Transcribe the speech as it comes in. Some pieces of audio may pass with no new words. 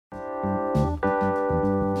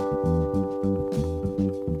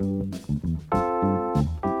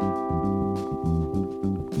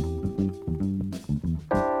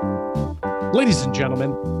Ladies and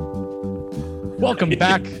gentlemen, welcome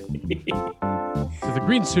back to the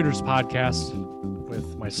Green Suiters podcast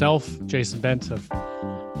with myself, Jason Bent of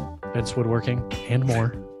Bent's Woodworking and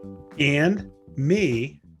more. And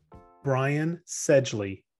me, Brian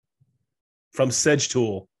Sedgley from Sedge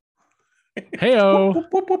Tool. Heyo. Whoop,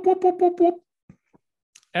 whoop, whoop, whoop, whoop, whoop, whoop.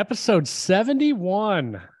 Episode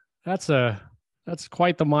 71. That's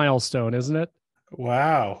quite the milestone, isn't it?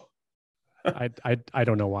 Wow. I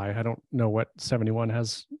don't know why. I don't know what 71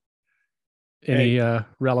 has any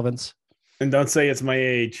relevance. And don't say it's my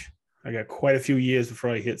age. I got quite a few years before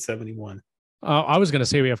I hit 71. I was going to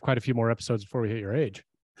say we have quite a few more episodes before we hit your age.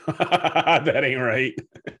 That ain't right.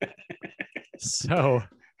 So,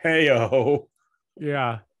 Hey-o.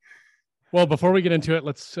 yeah. Well, before we get into it,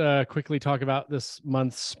 let's quickly talk about this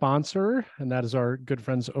month's sponsor, and that is our good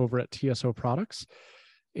friends over at TSO Products.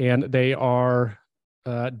 And they are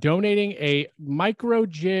donating a micro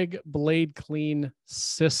jig blade clean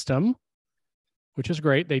system, which is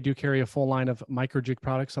great. They do carry a full line of micro jig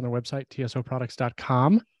products on their website,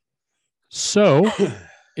 tsoproducts.com. So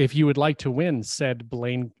if you would like to win said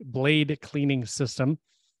blade cleaning system,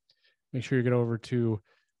 make sure you get over to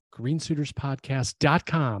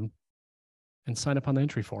greensuiterspodcast.com and sign up on the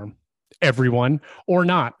entry form. Everyone, or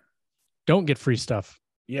not, don't get free stuff.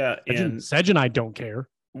 Yeah. Sedge and I don't care.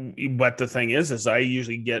 But the thing is I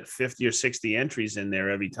usually get 50 or 60 entries in there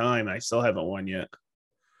every time. I still haven't won yet.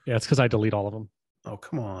 Yeah, it's because I delete all of them. Oh,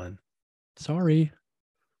 come on. Sorry.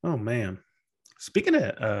 Oh, man. Speaking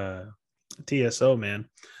of TSO, man,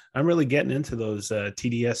 I'm really getting into those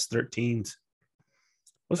TDS 13s.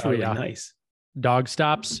 Those are really nice. Dog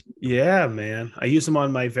stops. Yeah, man. I use them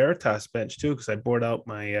on my Veritas bench too, because I bored out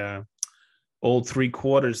my old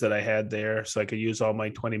 3/4 that I had there so I could use all my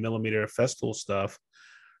 20 millimeter Festool stuff.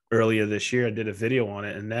 Earlier this year, I did a video on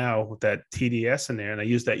it, and now with that TDS in there, and I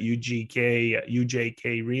use that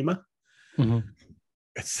UJK Rima. Mm-hmm.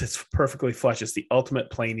 It's perfectly flush. It's the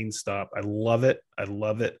ultimate planing stop. I love it. I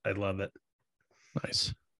love it. I love it.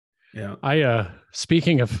 Nice. Yeah.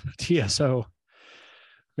 Speaking of TSO,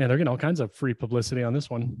 man, they're getting all kinds of free publicity on this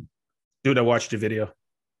one. Dude, I watched your video.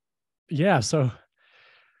 Yeah, so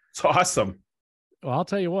it's awesome. Well, I'll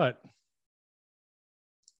tell you what.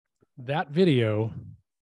 That video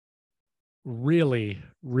really,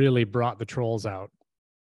 really brought the trolls out.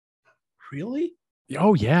 Really?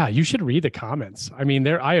 Oh yeah, you should read the comments. I mean,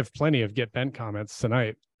 I have plenty of Get Bent comments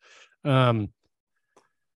tonight. But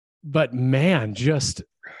man, just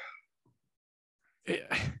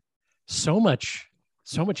so much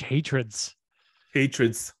hatreds.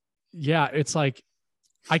 Yeah, it's like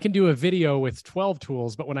I can do a video with 12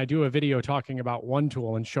 tools, but when I do a video talking about one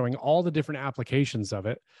tool and showing all the different applications of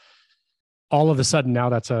it, all of a sudden now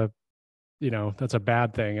that's a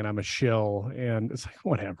bad thing and I'm a shill, and it's like,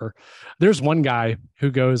 whatever. There's one guy who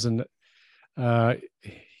goes and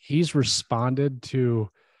he's responded to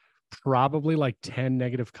probably like 10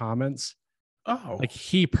 negative comments. Oh, like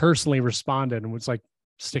he personally responded and was like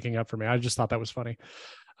sticking up for me. I just thought that was funny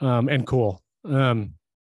and cool. But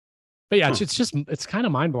yeah, it's kind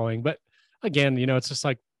of mind blowing, but again, it's just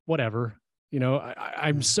like, whatever.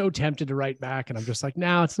 I'm so tempted to write back, and I'm just like,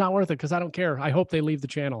 no, it's not worth it because I don't care. I hope they leave the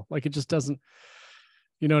channel. Like, it just doesn't,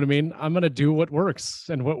 you know what I mean? I'm going to do what works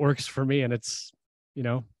and what works for me. And it's,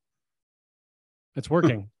 it's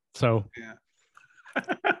working. So yeah.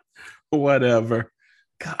 Whatever.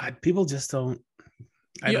 God, people just don't,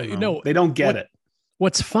 I don't know. They don't get it.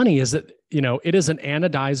 What's funny is that, it is an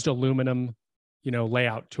anodized aluminum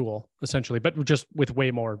layout tool essentially, but just with way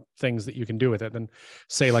more things that you can do with it than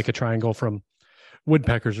say like a triangle from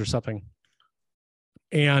Woodpeckers or something.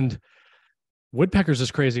 And Woodpeckers is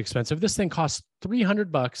crazy expensive. This thing costs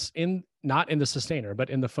 $300 not in the sustainer, but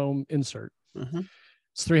in the foam insert. Mm-hmm.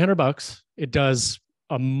 It's $300. It does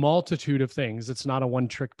a multitude of things. It's not a one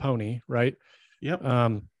trick pony, right? Yep.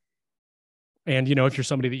 And if you're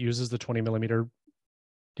somebody that uses the 20 millimeter,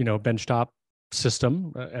 benchtop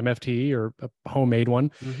system, MFT or a homemade one,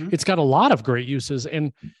 mm-hmm. It's got a lot of great uses,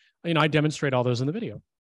 and I demonstrate all those in the video,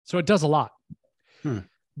 so it does a lot.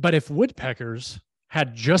 But if Woodpeckers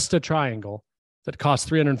had just a triangle that cost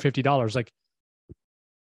 $350, like,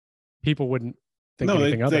 people wouldn't think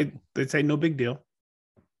anything of it. They'd say no big deal.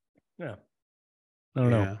 Yeah, I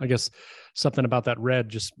don't know. I guess something about that red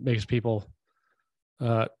just makes people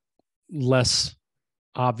less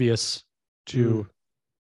obvious to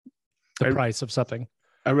the price of something.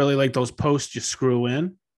 I really like those posts you screw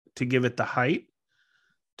in to give it the height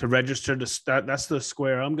to register to start. That's the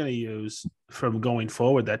square I'm going to use from going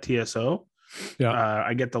forward, that TSO. Yeah.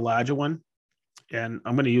 I get the larger one, and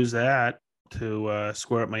I'm going to use that to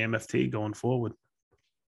square up my MFT going forward.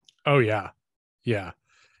 Oh yeah. Yeah.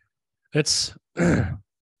 It's,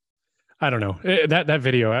 I don't know. That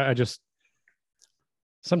video, I just,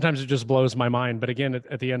 sometimes it just blows my mind. But again,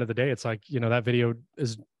 at the end of the day, it's like, that video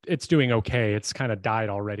it's doing okay. It's kind of died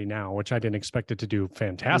already now, which I didn't expect it to do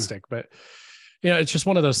fantastic. But, it's just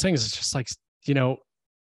one of those things. It's just like,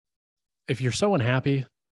 if you're so unhappy,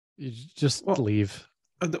 you just leave.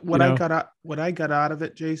 What I got out of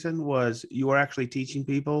it, Jason, was you were actually teaching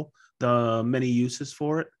people the many uses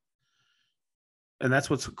for it. And that's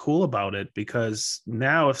what's cool about it, because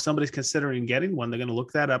now if somebody's considering getting one, they're going to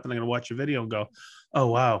look that up and they're going to watch your video and go, oh,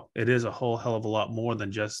 wow, it is a whole hell of a lot more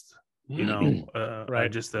than just, right.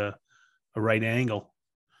 Just a right angle.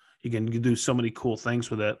 You can do so many cool things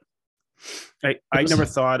with it. I never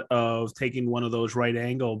thought of taking one of those right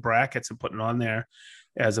angle brackets and putting it on there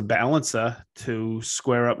as a balancer to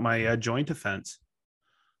square up my joint defense.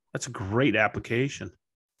 That's a great application.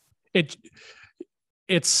 It's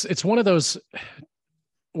one of those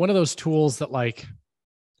tools that, like,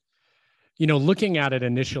 looking at it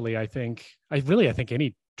initially, I think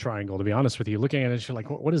any triangle, to be honest with you, looking at it, you're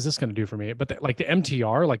like, what is this going to do for me? But the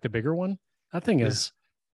MTR, like the bigger one, that thing has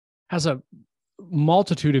a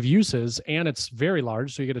multitude of uses, and it's very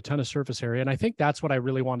large. So you get a ton of surface area. And I think that's what I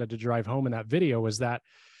really wanted to drive home in that video, is that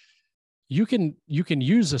you can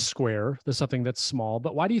use a square, that's something that's small,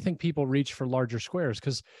 but why do you think people reach for larger squares?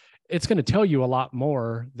 Because it's going to tell you a lot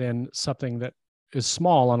more than something that is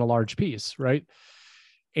small on a large piece, right?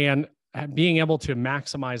 And being able to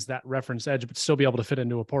maximize that reference edge, but still be able to fit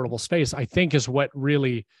into a portable space, I think is what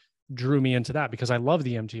really drew me into that, because I love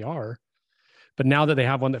the MTR. But now that they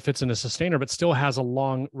have one that fits in a sustainer, but still has a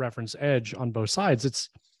long reference edge on both sides,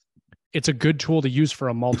 it's a good tool to use for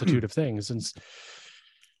a multitude of things. And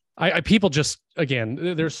people just,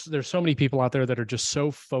 again, there's so many people out there that are just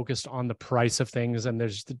so focused on the price of things. And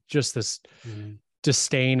there's just this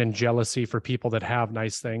disdain and jealousy for people that have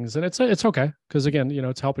nice things. And it's okay. Cause again,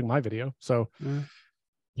 it's helping my video. So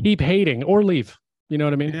keep hating or leave, you know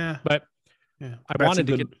what I mean? Yeah. But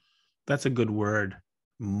that's a good word.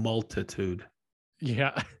 Multitude.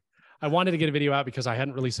 Yeah. I wanted to get a video out because I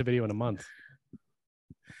hadn't released a video in a month.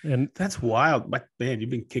 And that's wild. But man,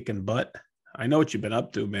 you've been kicking butt. I know what you've been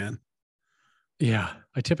up to, man. Yeah.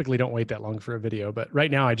 I typically don't wait that long for a video, but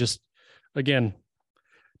right now again,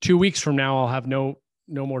 2 weeks from now, I'll have no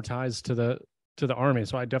more ties to the Army.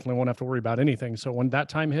 So I definitely won't have to worry about anything. So when that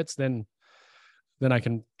time hits, then I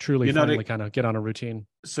can truly finally kind of get on a routine.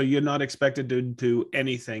 So you're not expected to do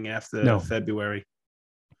anything after February?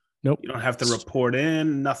 Nope. You don't have to report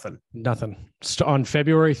in, nothing. On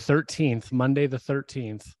February 13th, Monday the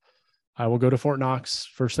 13th, I will go to Fort Knox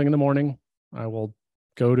first thing in the morning. I will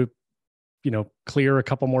go to, clear a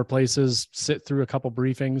couple more places, sit through a couple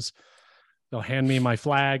briefings. They'll hand me my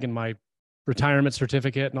flag and my retirement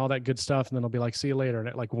certificate and all that good stuff. And then I'll be like, see you later. And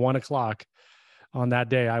at like 1:00 on that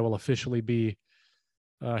day, I will officially be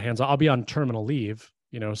hands off. I'll be on terminal leave,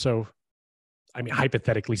 so, I mean,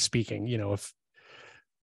 hypothetically speaking, if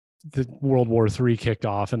the World War III kicked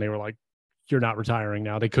off and they were like, you're not retiring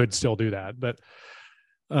now, they could still do that. But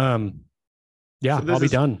I'll be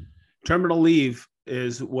done. Terminal leave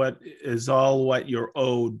is all what you're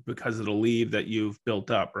owed because of the leave that you've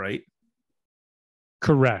built up, right?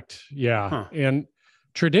 Correct. Yeah. Huh. And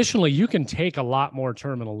traditionally you can take a lot more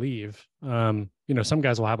terminal leave. Some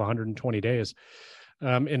guys will have 120 days.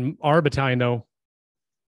 In our battalion though,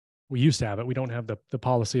 we used to have it. We don't have the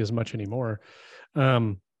policy as much anymore.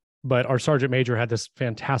 But our sergeant major had this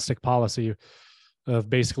fantastic policy of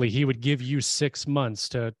basically he would give you 6 months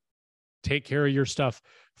to take care of your stuff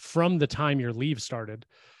from the time your leave started,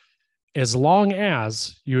 as long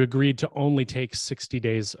as you agreed to only take 60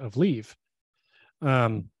 days of leave.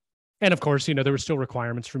 And of course, there were still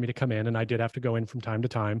requirements for me to come in, and I did have to go in from time to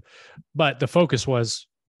time, but the focus was,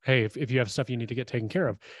 hey, if you have stuff you need to get taken care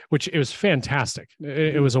of, which it was fantastic.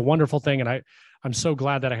 It was a wonderful thing. And I'm so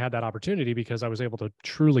glad that I had that opportunity, because I was able to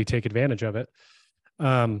truly take advantage of it.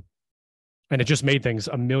 And it just made things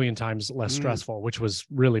a million times less stressful, which was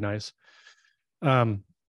really nice.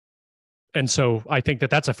 And so I think that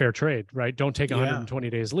that's a fair trade, right? Don't take 120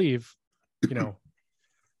 days leave,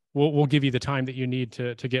 we'll give you the time that you need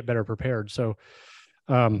to get better prepared. So,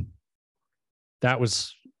 that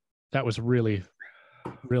was really,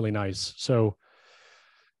 really nice. So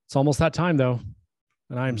it's almost that time though.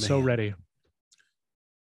 And I am so ready.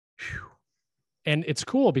 Whew. And it's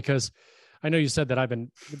cool because I know you said that I've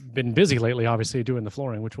been busy lately, obviously doing the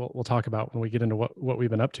flooring, which we'll talk about when we get into what we've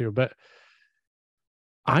been up to, but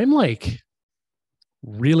I'm like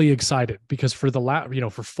really excited because for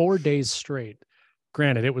for 4 days straight,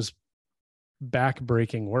 granted it was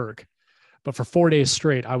back-breaking work, but for 4 days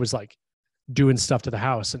straight, I was like doing stuff to the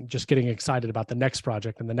house and just getting excited about the next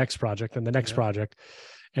project and the next project and the next project.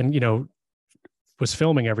 And, was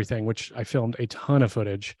filming everything, which I filmed a ton of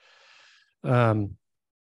footage. But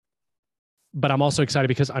I'm also excited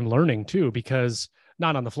because I'm learning too, because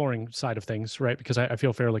not on the flooring side of things, right? Because I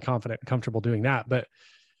feel fairly confident and comfortable doing that, but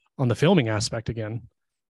on the filming aspect again.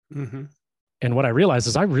 Mm-hmm. And what I realized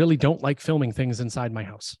is I really don't like filming things inside my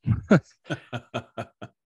house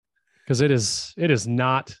because it is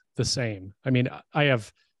not the same. I mean, I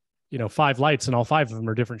have, 5 lights and all 5 of them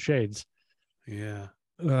are different shades. Yeah.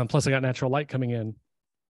 Plus I got natural light coming in.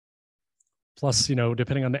 Plus,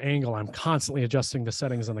 depending on the angle, I'm constantly adjusting the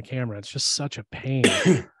settings on the camera. It's just such a pain.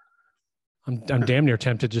 I'm damn near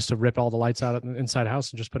tempted just to rip all the lights out inside the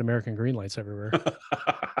house and just put American green lights everywhere.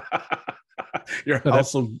 Your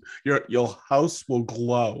house will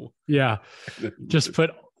glow. Yeah. Just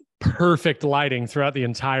put perfect lighting throughout the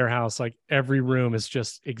entire house. Like every room is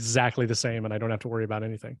just exactly the same and I don't have to worry about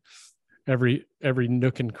anything. Every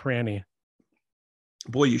nook and cranny.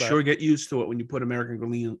 Boy, you sure get used to it when you put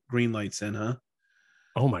American green lights in, huh?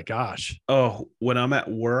 Oh my gosh. Oh, when I'm at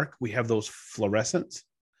work, we have those fluorescents.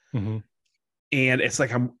 Mm-hmm. And it's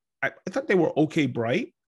like I thought they were okay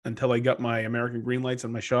bright until I got my American green lights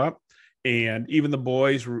in my shop. And even the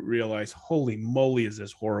boys realized, holy moly, is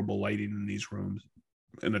this horrible lighting in these rooms,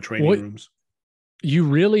 in the training rooms. You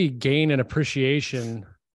really gain an appreciation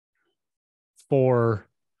for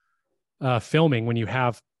filming when you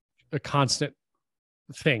have a constant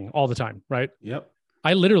thing all the time, right? Yep.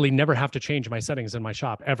 I literally never have to change my settings in my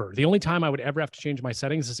shop ever. The only time I would ever have to change my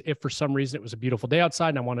settings is if for some reason it was a beautiful day outside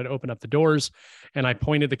and I wanted to open up the doors and I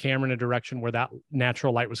pointed the camera in a direction where that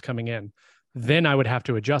natural light was coming in. Then I would have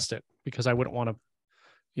to adjust it because I wouldn't want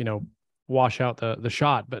to, wash out the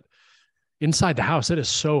shot. But inside the house, it is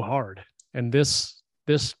so hard. And this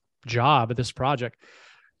job, this project,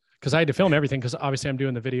 because I had to film everything because obviously I'm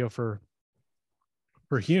doing the video for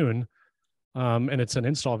Hune. And it's an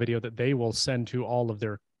install video that they will send to all of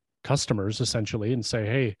their customers essentially and say,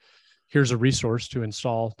 hey, here's a resource to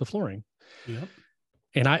install the flooring. Yep.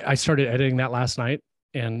 And I started editing that last night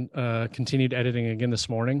and continued editing again this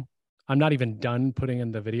morning. I'm not even done putting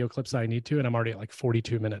in the video clips that I need to, and I'm already at like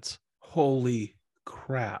 42 minutes. Holy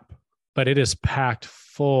crap. But it is packed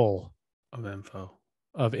full of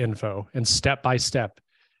info and step by step,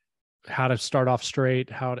 how to start off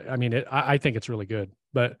straight, I think it's really good,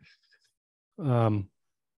 but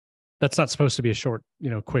that's not supposed to be a short,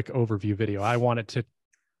 quick overview video. I want it to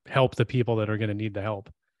help the people that are going to need the help.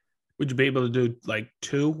 Would you be able to do like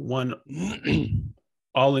 2, 1,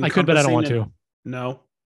 all encompassing? I could, but I don't want to. No.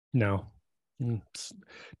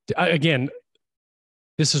 Again,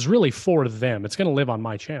 this is really for them. It's going to live on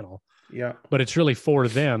my channel. Yeah. But it's really for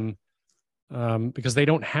them because they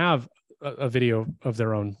don't have a video of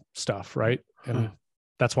their own stuff, right? And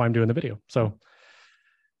that's why I'm doing the video. So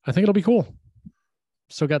I think it'll be cool.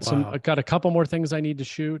 So I got a couple more things I need to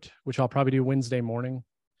shoot, which I'll probably do Wednesday morning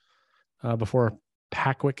before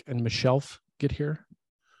Packwick and Michelle get here.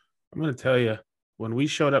 I'm going to tell you, when we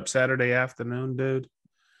showed up Saturday afternoon, dude,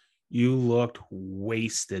 you looked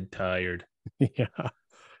wasted tired. Yeah.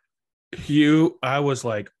 I was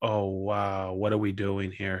like, oh, wow, what are we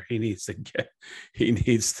doing here? He needs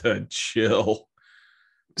to chill.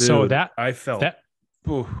 Dude, so I felt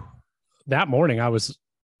that morning I was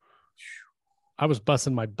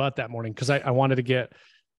busting my butt that morning because I wanted to get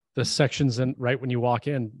the sections in right when you walk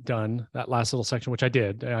in done, that last little section, which I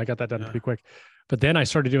did. I got that done pretty quick. But then I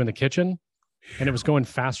started doing the kitchen and it was going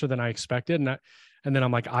faster than I expected. And then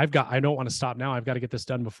I'm like, I don't want to stop now. I've got to get this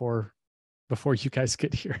done before you guys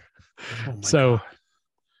get here. Oh my God.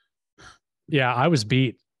 Yeah, I was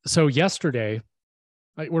beat. So yesterday,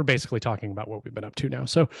 we're basically talking about what we've been up to now.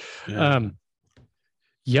 So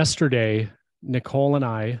yesterday, Nicole and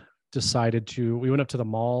I decided we went up to the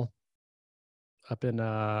mall up in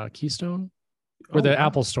Keystone, where the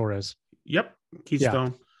Apple store is. Yep.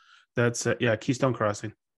 Keystone. Yeah. That's Keystone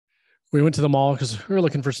Crossing. We went to the mall because we were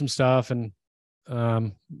looking for some stuff and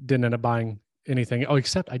didn't end up buying anything. Oh,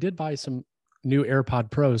 except I did buy some new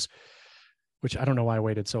AirPod Pros, which I don't know why I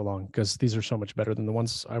waited so long because these are so much better than the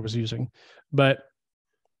ones I was using. But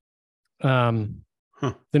then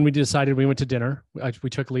we decided we went to dinner. We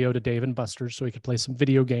took Leo to Dave and Buster's so he could play some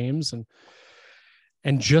video games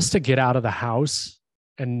and just to get out of the house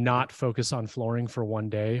and not focus on flooring for one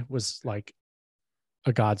day was like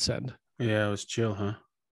a godsend. Yeah, it was chill, huh?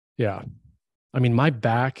 Yeah. I mean, my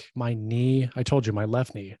back, my knee, I told you, my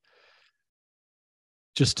left knee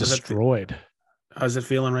just destroyed. How's it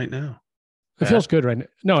feeling right now? It feels good right now.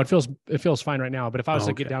 No, it feels fine right now. But if I was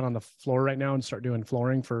to get down on the floor right now and start doing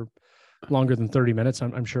flooring for longer than 30 minutes,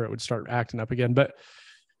 I'm sure it would start acting up again. But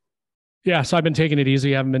yeah, so I've been taking it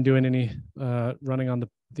easy. I haven't been doing any running on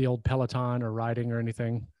the old Peloton or riding or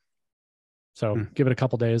anything. So give it a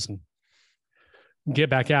couple days and get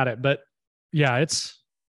back at it. But yeah, it's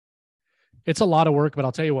a lot of work, but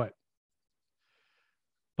I'll tell you what,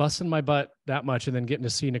 busting my butt that much and then getting to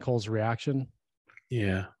see Nicole's reaction.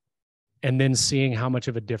 Yeah. And then seeing how much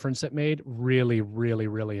of a difference it made really, really,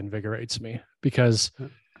 really invigorates me, because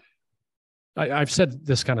I've said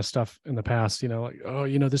this kind of stuff in the past, like, oh,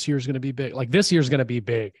 this year's going to be big. Like, this year's going to be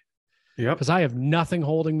big. Yeah. Because I have nothing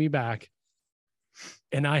holding me back.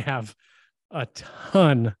 And I have a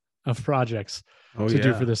ton of projects to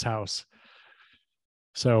do for this house.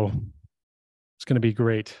 So it's going to be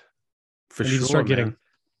great. I need to start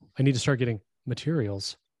getting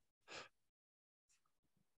materials.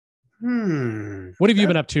 What have you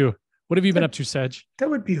been up to? What have you been up to, Sedge? That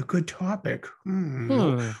would be a good topic. Where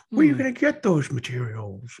are you going to get those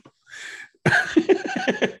materials?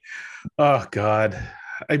 Oh, God.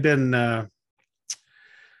 I've been...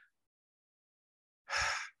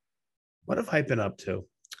 what have I been up to?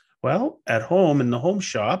 Well, at home in the home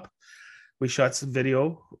shop, we shot some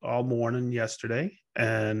video all morning yesterday,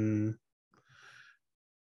 and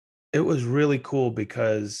it was really cool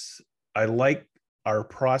because I like our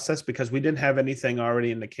process because we didn't have anything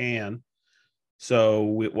already in the can. So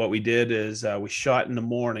what we did is we shot in the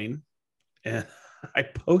morning, and I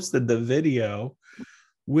posted the video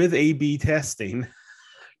with A/B testing.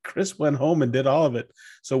 Chris went home and did all of it.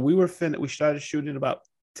 So we started shooting about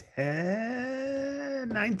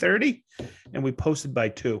 9:30, and we posted by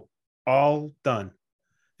 2, all done.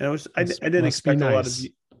 And it was, I didn't expect a lot of,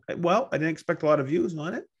 I didn't expect a lot of views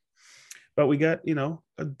on it, but we got,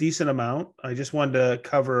 a decent amount. I just wanted to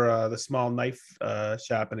cover the small knife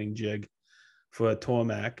sharpening jig for a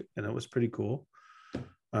Tormac, and it was pretty cool.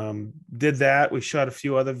 Did that. We shot a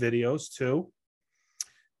few other videos too.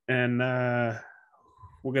 And we're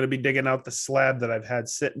going to be digging out the slab that I've had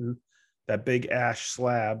sitting, that big ash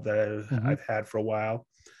slab that I've had for a while.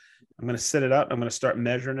 I'm going to set it up. I'm going to start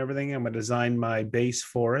measuring everything. I'm going to design my base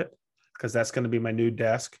for it, because that's going to be my new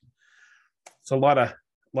desk. It's a lot of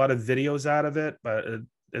videos out of it, but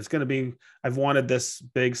it's going to be, I've wanted this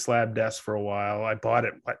big slab desk for a while. I bought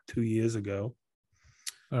it 2 years ago.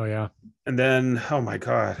 Oh yeah. And then, oh my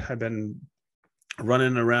God, I've been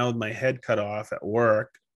running around with my head cut off at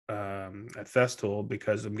work at Festool,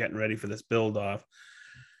 because I'm getting ready for this build off.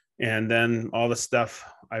 And then all the stuff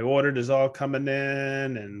I ordered is all coming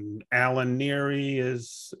in, and Alan Neary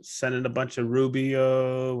is sending a bunch of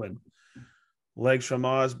Rubio and legs from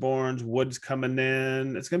Osborne's, wood's coming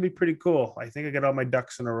in. It's going to be pretty cool. I think I got all my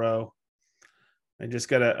ducks in a row. I just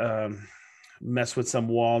got to mess with some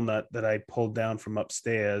walnut that I pulled down from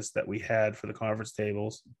upstairs that we had for the conference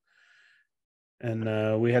tables.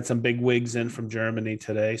 And we had some big wigs in from Germany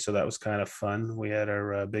today, so that was kind of fun. We had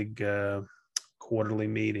our big quarterly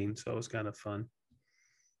meeting, so it was kind of fun.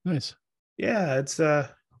 Nice. Yeah, it's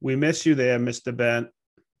we miss you there, Mr. Bent.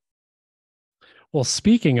 Well,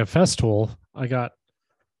 speaking of Festool, I got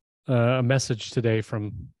a message today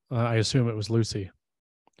from I assume it was Lucy,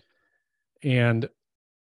 and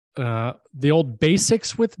the old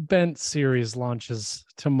Basics with Bent series launches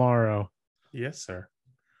tomorrow. Yes, sir.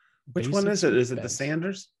 Which one is it? Is it the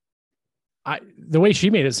Sanders? The way she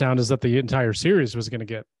made it sound is that the entire series was going to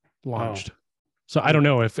get launched. So I don't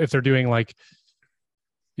know if they're doing like,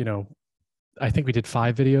 I think we did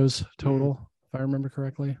 5 videos total, if I remember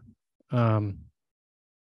correctly. I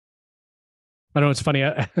know it's funny.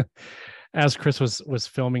 As Chris was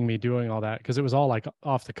filming me doing all that, because it was all like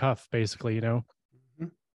off the cuff, basically,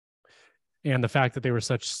 and the fact that they were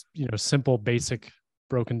such, simple, basic,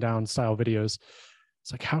 broken down style videos.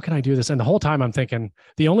 It's like, how can I do this? And the whole time I'm thinking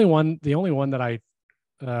the only one that I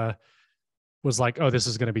was like, oh, this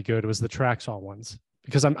is going to be good was the Traxall ones,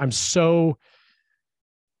 because I'm so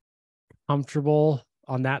comfortable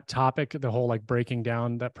on that topic, the whole like breaking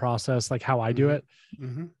down that process, like how I do it.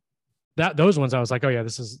 Those ones I was like, oh yeah,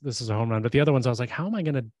 this is a home run. But the other ones I was like, how am I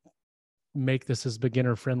going to make this as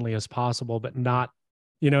beginner friendly as possible, but not,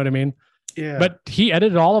 you know what I mean? Yeah. But he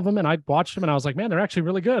edited all of them, and I watched them, and I was like, man, they're actually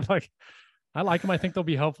really good. Like, I like them. I think they'll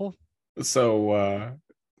be helpful. So,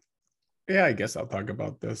 yeah, I guess I'll talk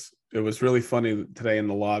about this. It was really funny today in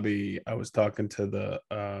the lobby. I was talking to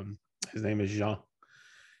his name is Jean,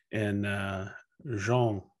 and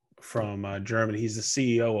Jean from Germany. He's the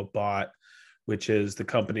CEO of Bot, which is the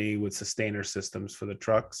company with sustainer systems for the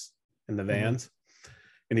trucks and the vans.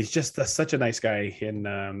 And he's just such a nice guy. And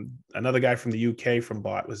another guy from the UK from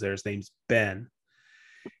Bot was there. His name's Ben.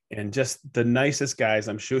 And just the nicest guys,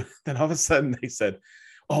 I'm sure. Then all of a sudden they said,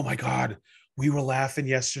 oh my God, we were laughing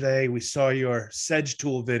yesterday. We saw your Sedge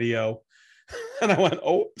Tool video. And I went,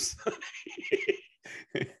 oops.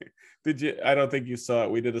 Did you? I don't think you saw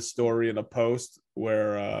it. We did a story in a post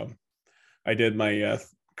where I did my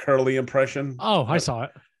curly impression. Oh, I saw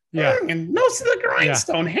it. Yeah. And nose to the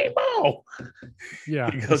grindstone. Yeah. Hey, Bo.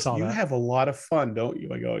 Yeah. He goes, you have a lot of fun, don't you?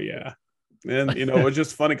 I go, yeah. And, it was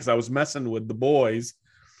just funny because I was messing with the boys.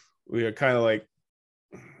 We were kind of like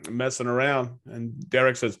messing around. And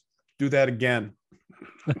Derek says, do that again.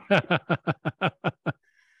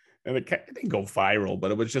 And it didn't go viral,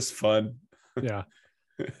 but it was just fun. Yeah.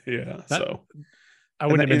 Yeah. I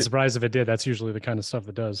wouldn't have been surprised if it did. That's usually the kind of stuff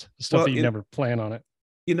it does. Stuff that you never plan on it.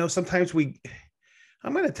 Sometimes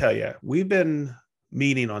I'm going to tell you, we've been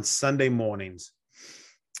meeting on Sunday mornings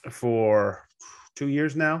for 2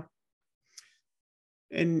 years now.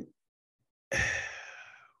 And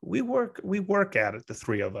we work at it, the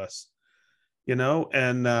three of us,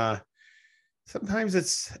 and sometimes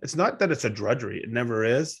it's not that it's a drudgery. It never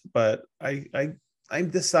is. But I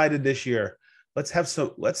decided this year, let's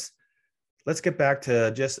get back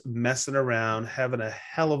to just messing around, having a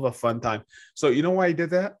hell of a fun time. So you know why I did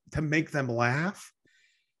that? To make them laugh.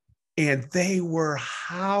 And they were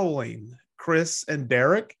howling, Chris and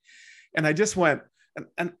Derek. And I just went,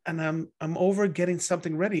 and I'm over getting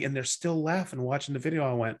something ready, and they're still laughing watching the video.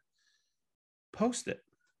 I went, post it.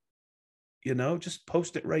 Just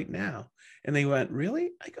post it right now. And they went,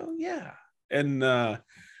 really? I go, yeah. And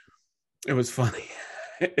it was funny.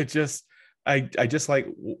 It just, I just like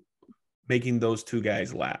making those two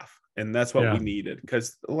guys laugh. And that's what we needed,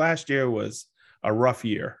 because last year was a rough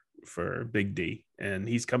year for Big D, and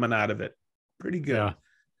he's coming out of it pretty good. Yeah.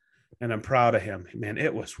 And I'm proud of him, man.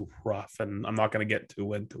 It was rough, and I'm not going to get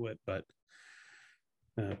too into it, but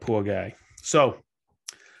poor guy. So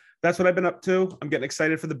that's what I've been up to. I'm getting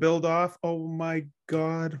excited for the build off. Oh my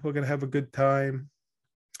God, we're going to have a good time.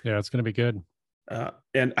 Yeah, it's going to be good.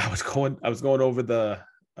 And I was going over the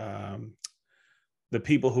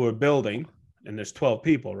people who are building, and there's 12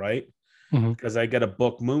 people, right? Because I got to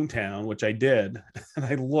book Moontown, which I did. And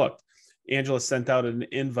I looked. Angela sent out an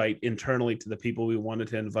invite internally to the people we wanted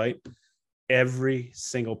to invite. Every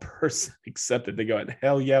single person accepted. They go,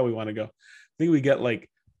 hell yeah, we want to go. I think we got like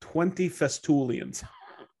 20 Festoolians.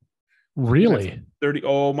 Really? 30.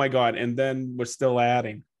 Oh my God. And then we're still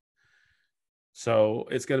adding. So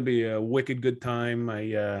it's going to be a wicked good time.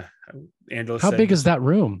 Angela How big is that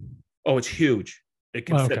room? Oh, it's huge. It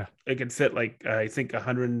can fit. Okay. It can fit like, I think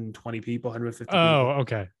 120 people, 150 people. Oh,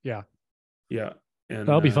 okay. Yeah. Yeah. And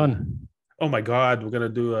that'll be fun. Oh my God. We're going to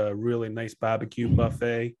do a really nice barbecue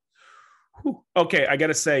buffet. Whew. Okay. I got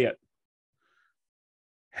to say it.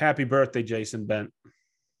 Happy birthday, Jason Bent.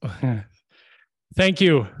 Thank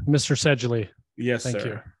you, Mr. Sedgley. Yes, Thank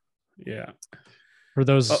sir. you. Yeah. For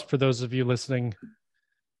those of you listening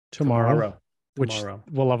tomorrow, which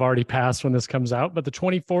will have already passed when this comes out, but the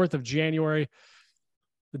 24th of January,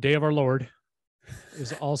 the day of our Lord,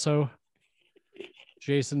 is also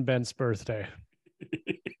Jason Bent's birthday.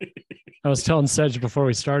 I was telling Sedge before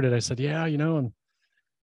we started, I said, yeah, I'm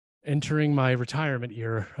entering my retirement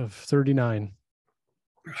year of 39.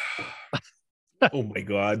 Oh my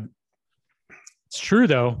God. It's true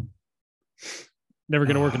though. Never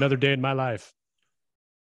going to work another day in my life.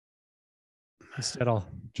 Instead, I'll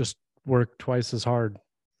just work twice as hard,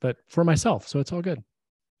 but for myself. So it's all good.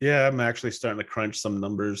 Yeah, I'm actually starting to crunch some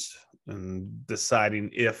numbers and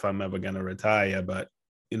deciding if I'm ever going to retire, but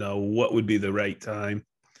what would be the right time?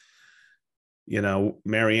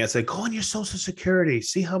 Marianne said, go on your Social Security,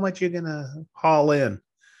 see how much you're going to haul in.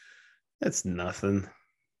 That's nothing.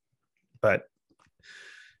 But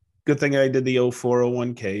good thing I did the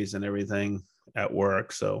 401ks and everything at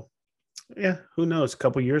work. So yeah, who knows? A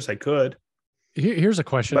couple years I could. Here's a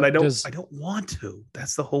question. But I don't want to.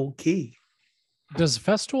 That's the whole key. Does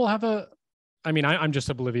Festool have I'm just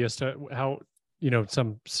oblivious to how,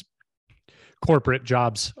 some corporate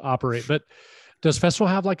jobs operate, but does Festool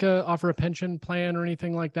have offer a pension plan or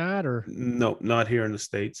anything like that? Or no, not here in the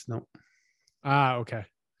States. No. Okay.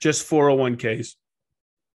 Just 401ks.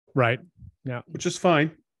 Right. Yeah. Which is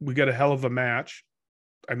fine. We got a hell of a match.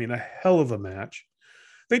 A hell of a match.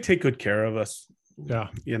 They take good care of us. Yeah.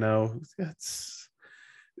 It's,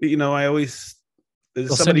 I always,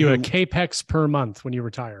 they'll send you a CAPEX per month when you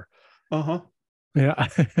retire. Uh-huh. Yeah.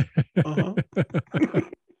 Uh-huh.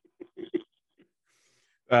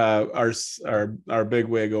 Our big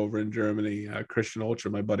wig over in Germany, Christian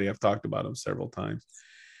Ultra, my buddy, I've talked about him several times.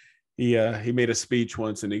 He made a speech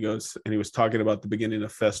once, and he was talking about the beginning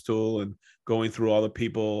of Festool and going through all the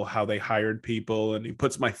people, how they hired people, and he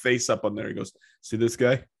puts my face up on there. He goes, "See this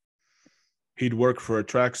guy? he'd work for a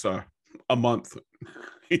track star a month.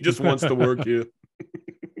 He just wants to work you.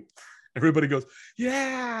 Everybody goes,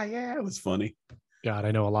 yeah, yeah. It was funny. God,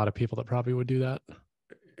 I know a lot of people that probably would do that.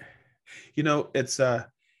 You know, it's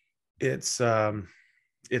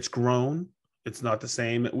grown. It's not the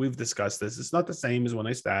same. We've discussed this. It's not the same as when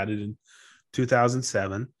I started in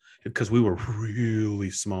 2007 because we were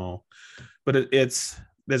really small. But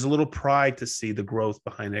there's a little pride to see the growth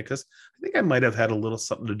behind it because I think I might have had a little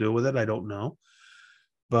something to do with it. I don't know.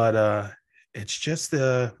 But it's just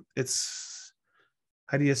it's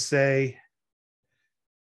how do you say?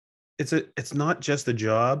 It's not just a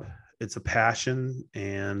job. It's a passion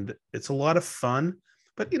and it's a lot of fun.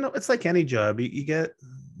 But, you know, it's like any job. You get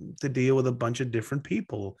to deal with a bunch of different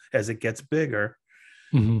people as it gets bigger.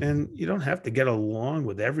 Mm-hmm. And you don't have to get along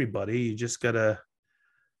with everybody. You just got to,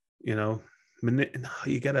 you know,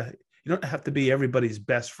 you don't have to be everybody's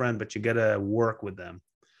best friend, but you got to work with them.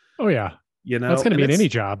 Oh, yeah. You know, that's going to be in any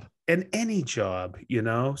job. In any job, you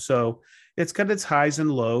know, so it's got its highs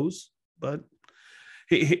and lows. But,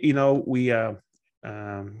 you know,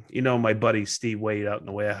 you know, my buddy Steve Wade out in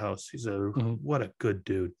the warehouse. He's what a good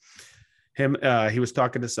dude. He was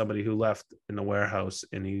talking to somebody who left in the warehouse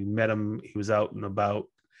and he met him. He was out and about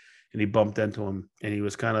and he bumped into him and he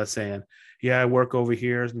was kind of saying, yeah, I work over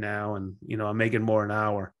here now. And, you know, I'm making more an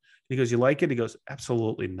hour. He goes, you like it? He goes,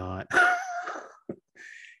 absolutely not.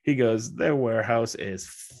 He goes, their warehouse is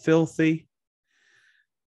filthy.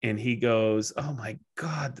 And he goes, oh my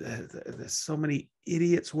God, there's so many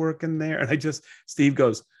idiots working there. And Steve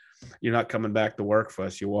goes, you're not coming back to work for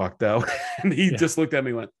us. You walked out. And he just looked at me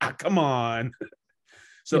and went, come on.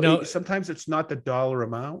 So, you know, sometimes it's not the dollar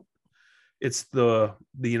amount. It's the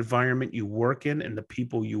environment you work in and the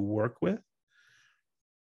people you work with,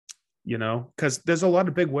 you know, because there's a lot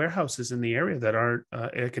of big warehouses in the area that aren't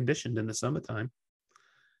air conditioned in the summertime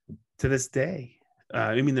to this day.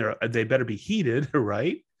 I mean, they better be heated,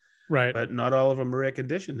 right? Right. But not all of them are air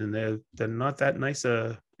conditioned and they're not that nice.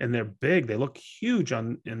 And they're big. They look huge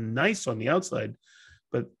and nice on the outside,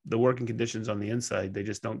 but the working conditions on the inside, they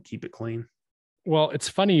just don't keep it clean. Well, it's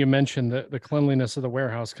funny you mentioned the cleanliness of the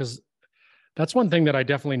warehouse because that's one thing that I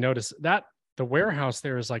definitely noticed, that the warehouse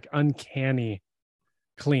there is like uncanny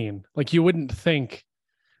clean. Like you wouldn't think,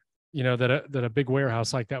 you know, that a big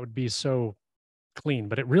warehouse like that would be so clean,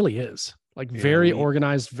 but it really is. Like very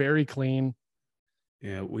organized, very clean.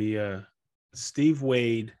 Yeah, Steve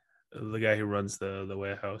Wade, the guy who runs the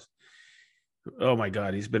warehouse. Oh my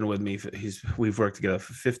God, he's been with me. We've worked together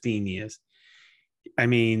for 15 years. I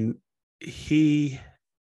mean, he's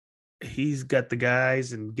got the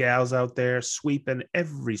guys and gals out there sweeping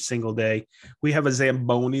every single day. We have a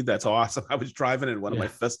Zamboni that's awesome. I was driving in one of my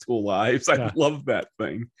Festool Lives. I love that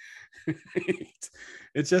thing.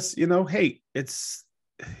 It's just, you know, hey,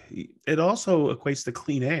 it also equates to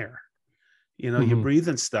clean air. You know, you're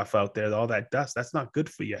breathing stuff out there, all that dust. That's not good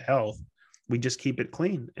for your health. We just keep it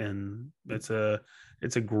clean, and it's a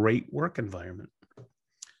great work environment.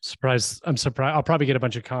 I'm surprised. I'll probably get a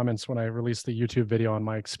bunch of comments when I release the YouTube video on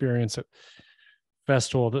my experience at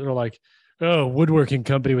Festool that are like, "Oh, woodworking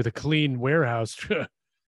company with a clean warehouse. Do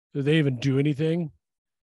they even do anything?"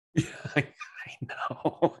 Yeah,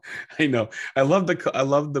 I know. I love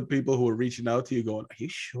the people who are reaching out to you, going, "Are you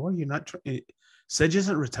sure you're not Sedge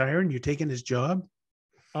isn't retiring? You're taking his job?"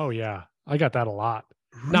 Oh yeah, I got that a lot.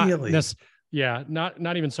 Really?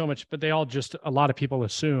 Not even so much, but a lot of people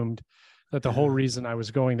assumed that the whole reason I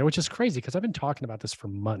was going there, which is crazy because I've been talking about this for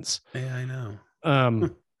months. Yeah, I know.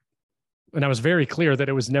 And I was very clear that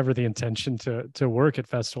it was never the intention to work at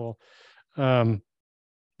Festool.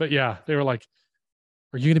 But yeah, they were like,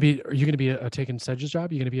 Are you going to be taking Sedge's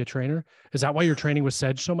job? Are you going to be a trainer? Is that why you're training with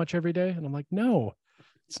Sedge so much every day? And I'm like, no,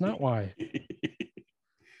 it's not why.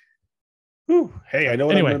 Hey, I know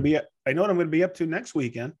what I'm going to be. I know what I'm going to be up to next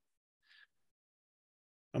weekend.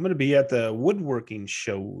 I'm going to be at the woodworking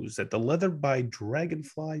shows at the Leather by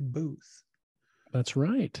Dragonfly booth. That's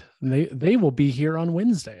right. They will be here on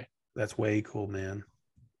Wednesday. That's way cool, man.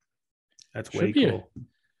 That's way cool.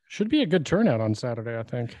 Should be a good turnout on Saturday, I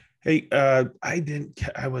think. Hey,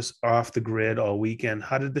 I was off the grid all weekend.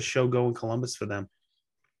 How did the show go in Columbus for them?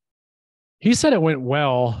 He said it went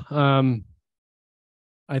well.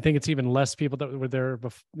 I think it's even less people that were there,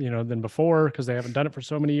 than before because they haven't done it for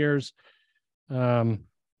so many years.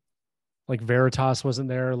 Like Veritas wasn't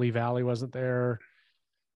there, Lee Valley wasn't there.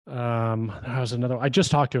 There was another. I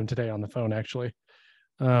just talked to him today on the phone, actually.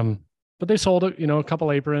 But they sold a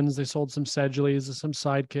couple aprons. They sold some Sedgeleys, some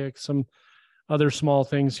sidekicks, some other small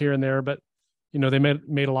things here and there. But they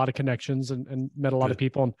made a lot of connections and met a lot of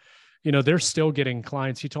people. And they're still getting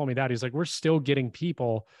clients. He told me that. He's like, we're still getting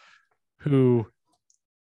people who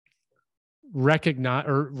recognize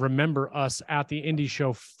or remember us at the indie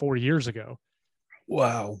show 4 years ago.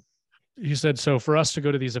 Wow. He said, so for us to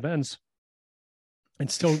go to these events and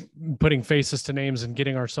still putting faces to names and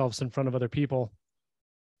getting ourselves in front of other people,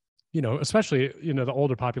 especially, the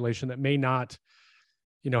older population that may not,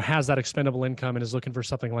 has that expendable income and is looking for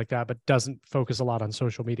something like that, but doesn't focus a lot on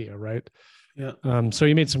social media. Right. Yeah. So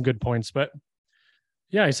he made some good points, but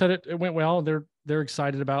yeah, he said it went well. They're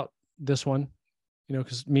excited about this one,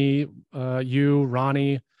 because me, you,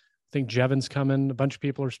 Ronnie, I think Jevon's coming. A bunch of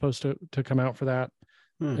people are supposed to come out for that.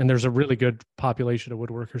 And there's a really good population of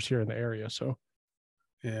woodworkers here in the area. So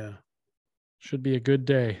yeah, should be a good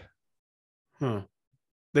day.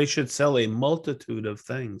 They should sell a multitude of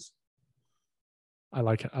things. I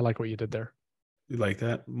like what you did there. You like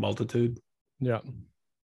that? Multitude? Yeah.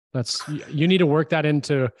 You need to work that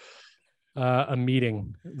into a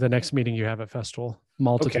meeting, the next meeting you have at Festival.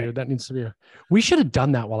 Multitude. Okay. That needs to be we should have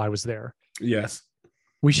done that while I was there. Yes.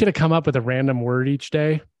 We should have come up with a random word each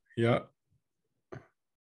day. Yeah.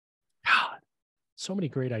 God, so many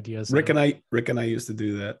great ideas. Rick and I used to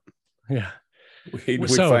do that. Yeah. We'd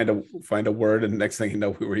find a word, and the next thing you know,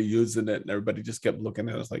 we were using it, and everybody just kept looking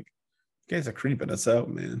at us like, "You guys are creeping us out,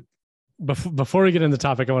 man." Before we get into the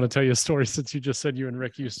topic, I want to tell you a story, since you just said you and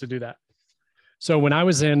Rick used to do that. So when I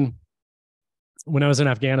was in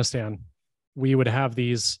Afghanistan, we would have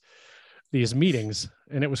these meetings,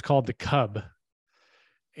 and it was called the Cub,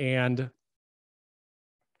 and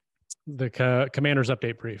the commander's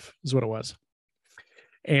update brief is what it was.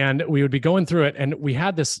 And we would be going through it, and we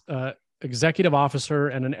had this executive officer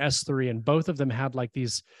and an S3, and both of them had like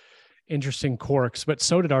these interesting quirks, but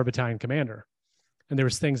so did our battalion commander. And there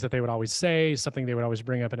was things that they would always say, something they would always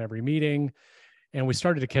bring up in every meeting. And we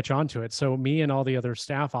started to catch on to it. So me and all the other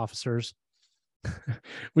staff officers,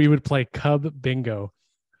 we would play Cub bingo.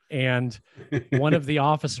 And one of the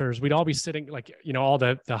officers, we'd all be sitting, like, all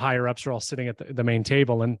the higher ups are all sitting at the main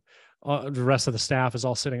table, and the rest of the staff is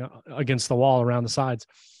all sitting against the wall around the sides.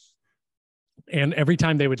 And every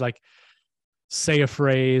time they would like say a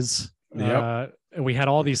phrase, and we had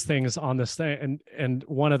all these things on this thing, and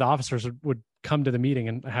one of the officers would come to the meeting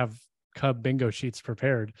and have Cub bingo sheets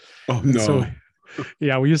prepared. Oh no. So,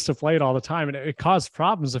 yeah, we used to play it all the time, and it caused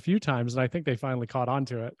problems a few times. And I think they finally caught on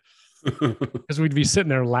to it, because we'd be sitting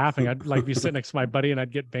there laughing. I'd like be sitting next to my buddy, and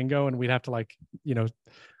I'd get bingo, and we'd have to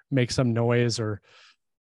make some noise or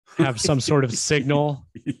have some sort of signal.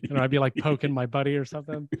 I'd be like poking my buddy or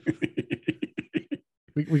something.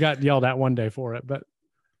 We got yelled at one day for it, but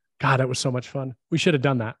God, it was so much fun. We should have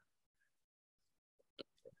done that.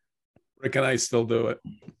 Rick and I still do it.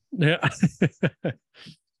 Yeah.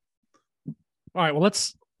 All right. Well,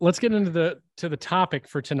 let's get into the topic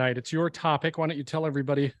for tonight. It's your topic. Why don't you tell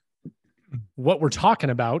everybody what we're talking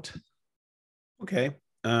about? Okay.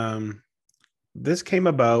 This came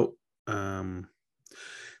about.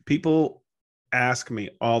 People ask me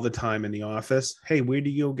all the time in the office, "Hey, where do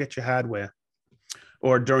you get your hardware?"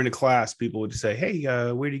 Or during the class, people would say, "Hey,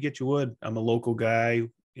 where do you get your wood?" I'm a local guy,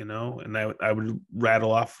 and I would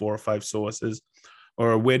rattle off 4 or 5 sources.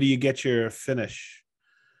 Or where do you get your finish?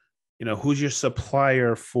 Who's your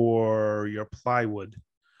supplier for your plywood?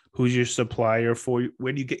 Who's your supplier for,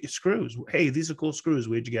 where do you get your screws? Hey, these are cool screws.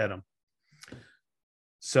 Where'd you get them?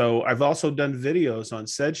 So I've also done videos on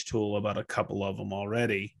Sedge Tool about a couple of them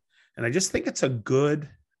already. And I just think it's a good,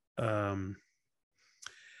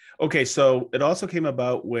 okay. So it also came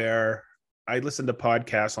about where I listen to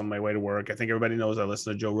podcasts on my way to work. I think everybody knows I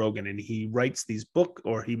listen to Joe Rogan, and he writes these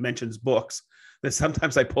he mentions books that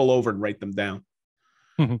sometimes I pull over and write them down.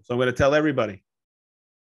 Mm-hmm. So I'm going to tell everybody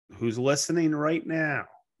who's listening right now,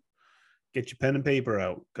 get your pen and paper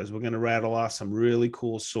out, because we're going to rattle off some really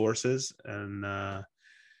cool sources, and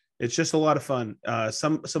it's just a lot of fun.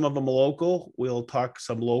 Some of them are local. We'll talk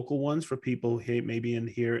some local ones for people maybe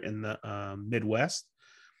here in the Midwest,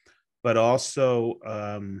 but also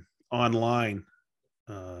online,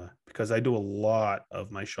 because I do a lot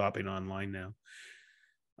of my shopping online now.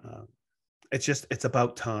 It's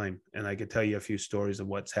about time. And I could tell you a few stories of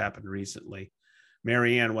what's happened recently.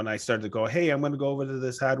 Marianne, when I started to go, "Hey, I'm going to go over to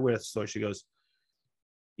this hardware store," she goes,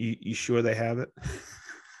 you sure they have it?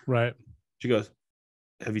 Right. She goes,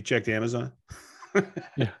 "Have you checked Amazon?"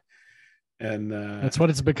 Yeah. And that's what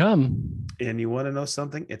it's become. And you want to know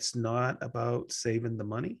something? It's not about saving the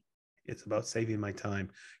money. It's about saving my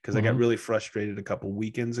time, because I got really frustrated a couple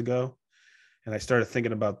weekends ago, and I started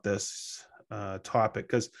thinking about this topic,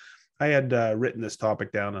 because I had written this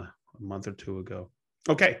topic down a month or 2 ago.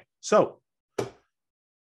 Okay, so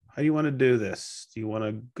how do you want to do this? Do you want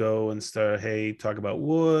to go and start, hey, talk about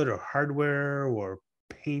wood or hardware or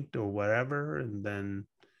paint or whatever, and then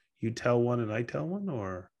you tell one and I tell one,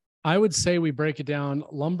 or? I would say we break it down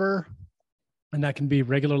lumber, and that can be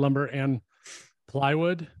regular lumber and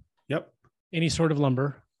plywood. Yep. Any sort of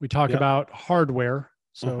lumber. We talk Yep. about hardware.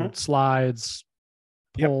 So slides,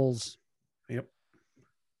 poles. Yep.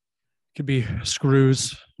 Could be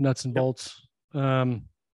screws, nuts and bolts. And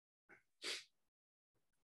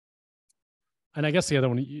I guess the other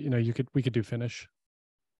one, we could do finish.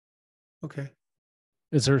 Okay.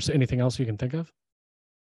 Is there anything else you can think of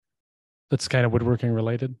that's kind of woodworking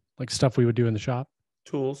related, like stuff we would do in the shop?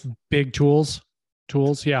 Tools. Big tools.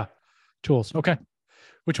 Yeah. Tools. Okay.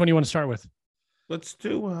 Which one do you want to start with? Let's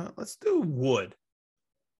do wood.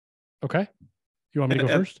 Okay. You want me to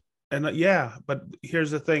go first? And yeah, but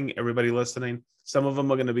here's the thing, everybody listening. Some of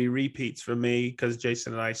them are going to be repeats for me because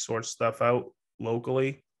Jason and I source stuff out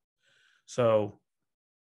locally. So,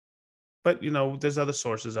 but there's other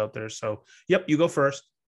sources out there. So, yep, you go first.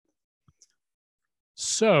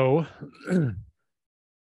 So,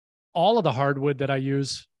 all of the hardwood that I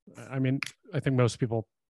use, I mean, I think most people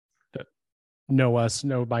that know us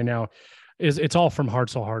know by now, it's all from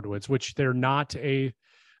Hartzell Hardwoods, which they're not a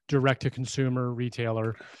direct-to-consumer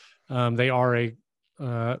retailer. They are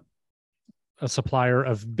a supplier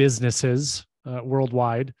of businesses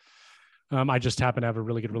worldwide. I just happen to have a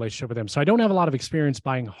really good relationship with them. So I don't have a lot of experience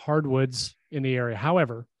buying hardwoods in the area.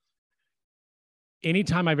 However,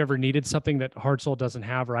 anytime I've ever needed something that Hartzell doesn't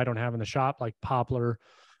have or I don't have in the shop, like poplar,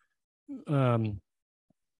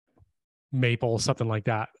 maple, something like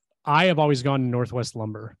that, I have always gone to Northwest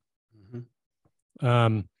Lumber.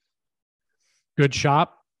 Good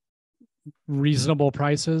shop, reasonable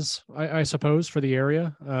prices, I suppose, for the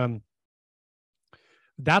area.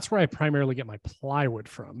 That's where I primarily get my plywood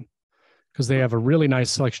from, because they have a really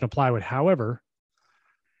nice selection of plywood. However,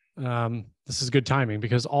 this is good timing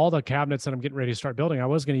because all the cabinets that I'm getting ready to start building, I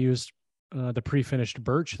was going to use the pre-finished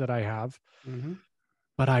birch that I have,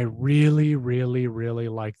 but I really, really, really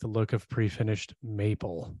like the look of pre-finished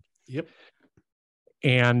maple. Yep.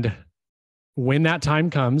 And when that time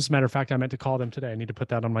comes, matter of fact, I meant to call them today. I need to put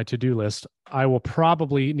that on my to-do list. I will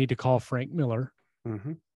probably need to call Frank Miller.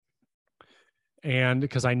 And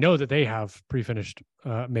because I know that they have pre-finished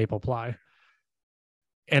maple ply.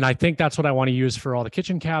 And I think that's what I want to use for all the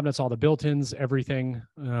kitchen cabinets, all the built-ins, everything,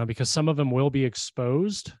 because some of them will be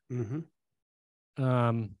exposed.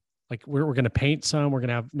 Like we're going to paint some, we're going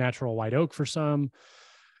to have natural white oak for some.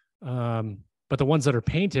 But the ones that are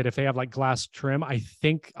painted, if they have like glass trim,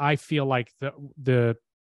 I feel like the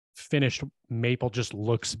finished maple just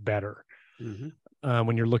looks better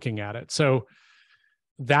when you're looking at it. So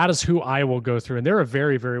that is who I will go through. And they're a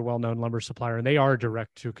very, very well-known lumber supplier, and they are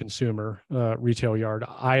direct to consumer retail yard.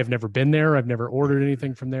 I have never been there. I've never ordered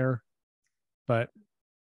anything from there, but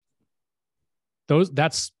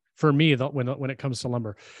that's for me, when it comes to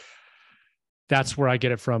lumber, that's where I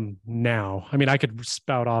get it from now. I mean, I could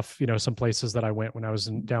spout off, some places that I went when I was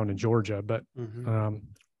down in Georgia, but what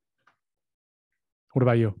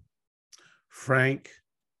about you? Frank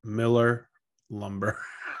Miller Lumber.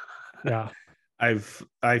 Yeah. I've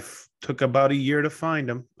took about a year to find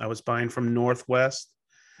them. I was buying from Northwest.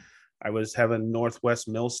 I was having Northwest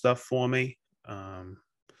mill stuff for me. And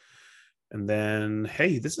then,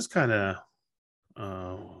 hey, this is kind of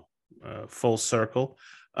full circle.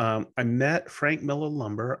 I met Frank Miller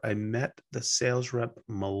Lumber. I met the sales rep,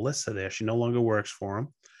 Melissa, there. She no longer works for him.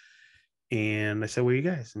 And I said, where are you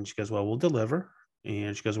guys? And she goes, well, we'll deliver.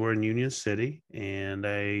 And she goes, we're in Union City. And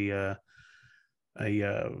I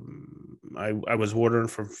was ordering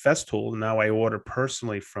from Festool, and now I order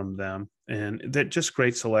personally from them, and they're just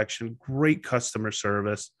great selection, great customer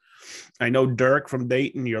service. I know Dirk from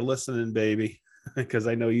Dayton, you're listening, baby, because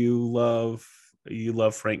I know you love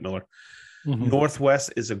Frank Miller.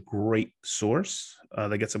 Northwest is a great source.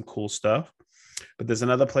 They get some cool stuff, but there's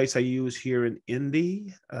another place I use here in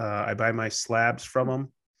Indy. I buy my slabs from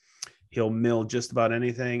him. He'll mill just about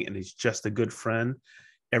anything, and he's just a good friend.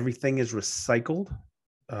 Everything is recycled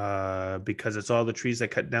because it's all the trees they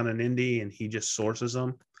cut down in Indy, and he just sources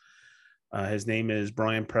them. His name is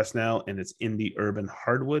Brian Presnell, and it's Indy Urban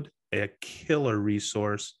Hardwood, a killer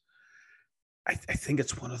resource. I think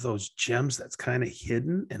it's one of those gems that's kind of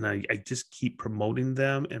hidden, and I just keep promoting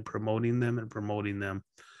them and promoting them and promoting them.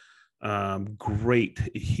 Great.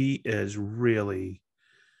 He is really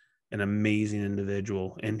an amazing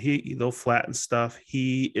individual, and they'll flatten stuff.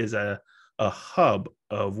 He is a hub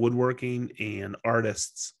of woodworking and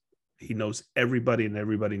artists. He knows everybody, and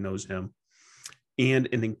everybody knows him, and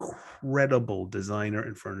an incredible designer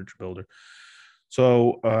and furniture builder.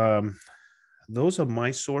 So those are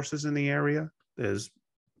my sources in the area.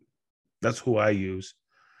 That's who I use.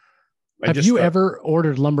 Have you ever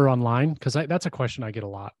ordered lumber online? Because that's a question I get a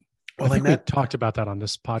lot. Well, I think we talked about that on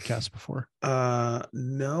this podcast before.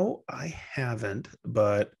 No, I haven't.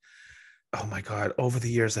 But oh my God, over the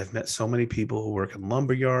years, I've met so many people who work in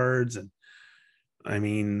lumber yards, and I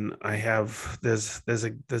mean, there's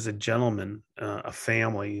a gentleman, a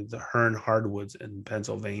family, the Hearn Hardwoods in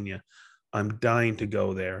Pennsylvania. I'm dying to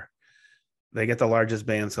go there. They get the largest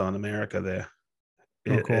bandsaw in America there.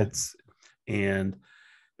 Cool. It's and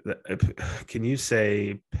can you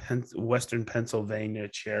say Western Pennsylvania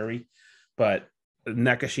cherry? But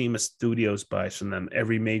Nakashima Studios buys from them.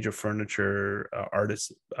 Every major furniture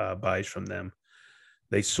artist buys from them.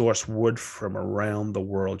 They source wood from around the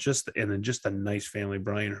world. Just a nice family.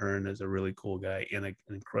 Brian Hearn is a really cool guy and an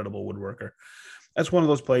incredible woodworker. That's one of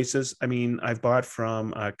those places. I mean, I've bought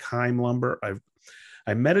from Kime Lumber.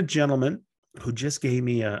 I met a gentleman who just gave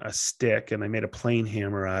me a stick, and I made a plane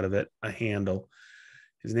hammer out of it, a handle.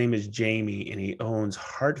 His name is Jamie, and he owns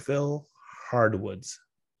Hartville Hardwoods.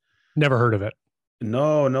 Never heard of it.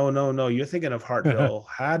 No. You're thinking of Hartville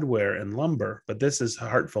Hardware and Lumber, but this is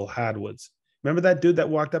Hartville Hardwoods. Remember that dude that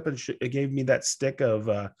walked up and gave me that stick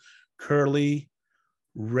of curly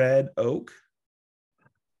red oak?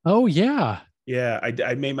 Oh, yeah. Yeah,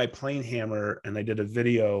 I made my plane hammer, and I did a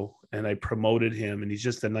video, and I promoted him, and he's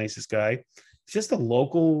just the nicest guy. He's just a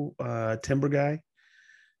local timber guy,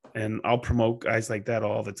 and I'll promote guys like that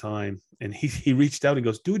all the time. And he reached out and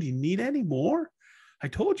goes, dude, you need any more? I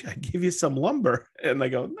told you I'd give you some lumber. And I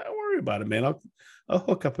go, don't worry about it, man. I'll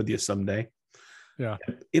hook up with you someday. Yeah.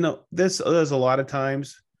 You know, there's a lot of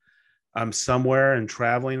times I'm somewhere and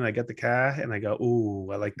traveling, and I get the car and I go,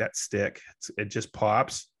 ooh, I like that stick. It just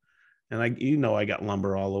pops. And I got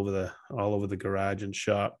lumber all over the garage and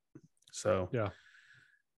shop. So yeah,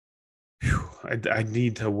 I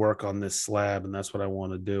need to work on this slab, and that's what I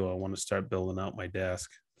want to do. I want to start building out my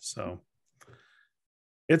desk. So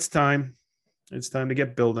it's time. It's time to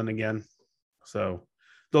get building again. So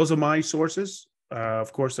those are my sources.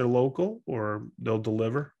 Of course, they're local or they'll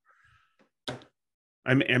deliver.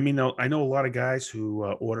 I mean, I know a lot of guys who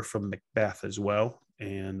order from Macbeth as well.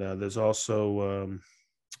 And there's also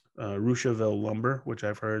Rucheville Lumber, which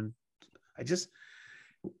I've heard. I just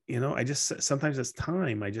sometimes it's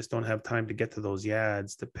time. I just don't have time to get to those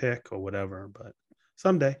yards to pick or whatever, but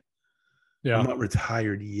someday. Yeah. I'm not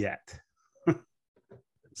retired yet.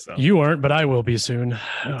 So you aren't, but I will be soon.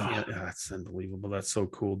 Yeah, that's unbelievable. That's so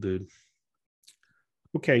cool, dude.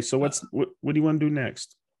 Okay. So what do you want to do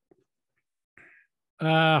next?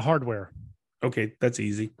 Hardware. Okay. That's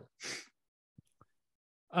easy.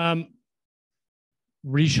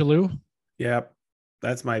 Richelieu. Yeah.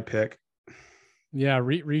 That's my pick. Yeah,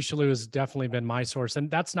 Richelieu has definitely been my source. And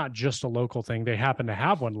that's not just a local thing. They happen to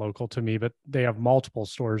have one local to me, but they have multiple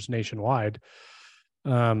stores nationwide.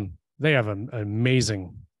 They have an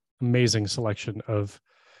amazing selection of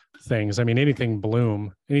things. I mean, anything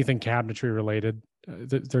Bloom, anything cabinetry related,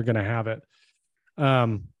 they're going to have it.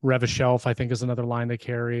 Revishelf, I think, is another line they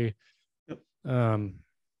carry. Yep.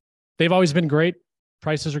 They've always been great.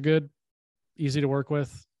 Prices are good, easy to work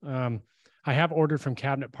with. I have ordered from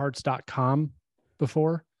cabinetparts.com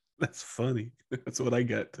before. That's funny. That's what I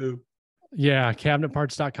get too. Yeah,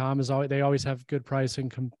 cabinetparts.com they always have good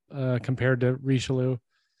pricing compared to Richelieu.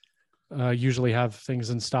 Usually have things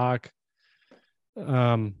in stock.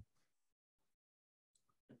 Pretty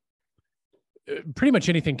much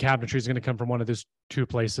anything cabinetry is going to come from one of those two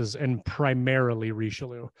places, and primarily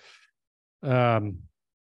Richelieu.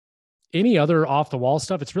 Any other off the wall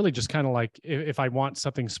stuff, it's really just kind of like if I want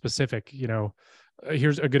something specific,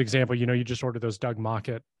 here's a good example. You just ordered those Doug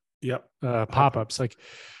Mockett pop-ups. Like,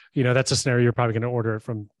 that's a scenario you're probably going to order it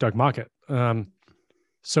from Doug Mockett.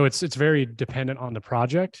 So it's very dependent on the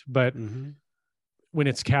project, but when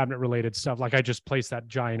it's cabinet related stuff, like I just placed that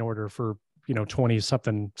giant order for, 20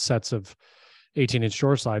 something sets of 18-inch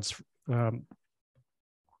door slides,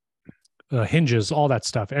 hinges, all that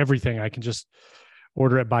stuff, everything. I can just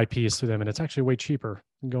order it by piece through them. And it's actually way cheaper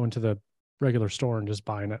than going to the regular store and just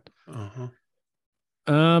buying it.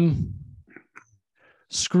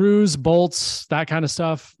 Screws, bolts, that kind of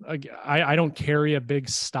stuff. I don't carry a big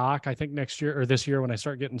stock. I think next year or this year, when I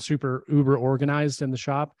start getting super uber organized in the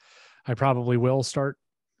shop, I probably will start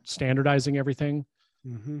standardizing everything.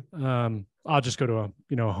 I'll just go to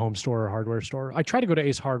a home store or hardware store. I try to go to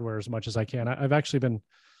Ace Hardware as much as I can. I've actually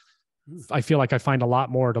I feel like I find a lot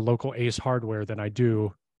more at a local Ace Hardware than I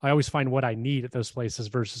do. I always find what I need at those places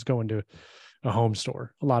versus going to a home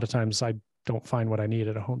store. A lot of times I don't find what I need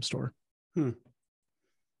at a home store.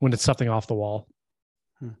 When it's something off the wall.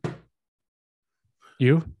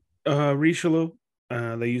 You? Richelieu.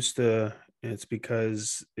 They used to It's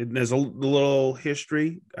because there's a little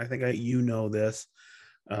history. I think you know this.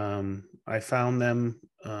 I found them,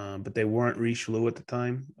 but they weren't Richelieu at the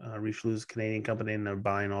time. Richelieu's a Canadian company, and they're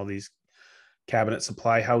buying all these cabinet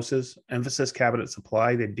supply houses. Emphasis Cabinet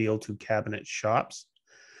Supply. They deal to cabinet shops.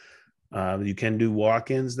 You can do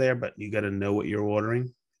walk-ins there, but you got to know what you're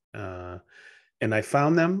ordering. And I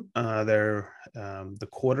found them. They're the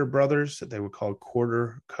Quarter Brothers. They were called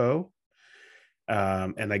Quarter Co.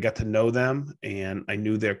 And I got to know them, and I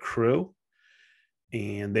knew their crew.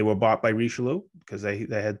 And they were bought by Richelieu because they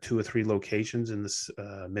had 2 or 3 locations in this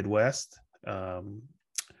Midwest.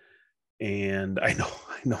 And I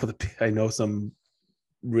know some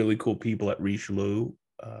really cool people at Richelieu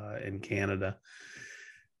in Canada,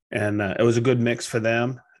 and it was a good mix for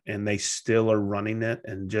them. And they still are running it,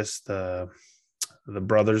 and just the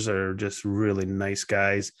brothers are just really nice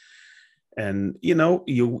guys. And you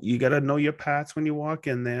got to know your Pats when you walk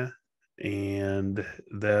in there, and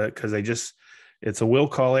because it's a will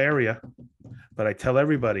call area. But I tell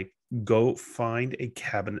everybody, go find a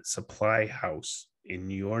cabinet supply house in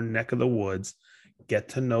your neck of the woods, get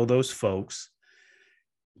to know those folks,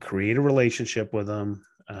 create a relationship with them.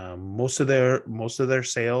 Most of their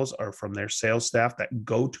sales are from their sales staff that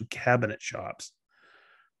go to cabinet shops,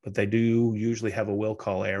 but they do usually have a will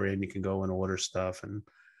call area, and you can go and order stuff and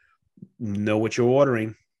know what you're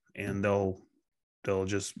ordering, and they'll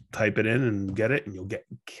just type it in and get it, and you'll get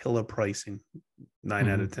killer pricing 9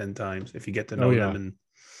 out of 10 times if you get to know them.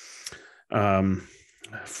 And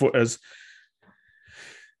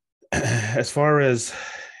as far as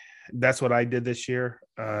that's what I did this year.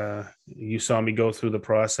 You saw me go through the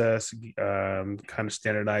process, kind of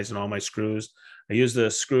standardizing all my screws. I used a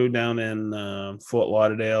screw down in Fort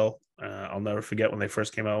Lauderdale. I'll never forget when they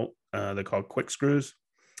first came out. They're called Quick Screws.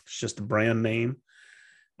 It's just a brand name.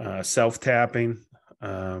 Self-tapping. They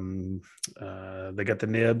got the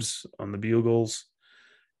nibs on the bugles,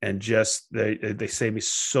 and just they save me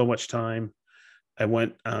so much time. I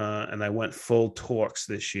went full Torx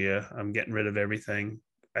this year. I'm getting rid of everything.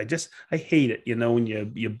 I hate it, when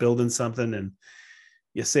you're building something and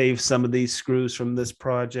you save some of these screws from this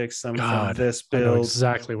project, some from this build. I know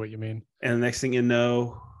exactly what you mean. And the next thing you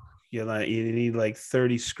know, you need like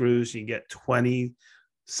 30 screws. You get 20.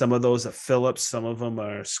 Some of those are Phillips, some of them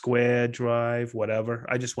are square drive, whatever.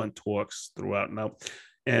 I just went Torx throughout and out.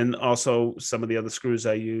 And also some of the other screws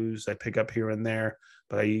I pick up here and there.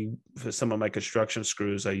 But for some of my construction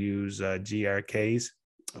screws, I use GRKs.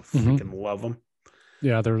 I freaking love them.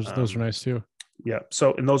 Yeah, those are nice too. Yeah.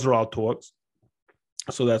 So, and those are all Torx.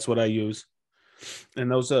 So that's what I use. And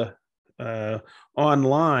those are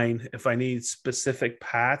online. If I need specific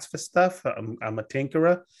parts for stuff, I'm a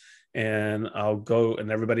tinkerer, and I'll go,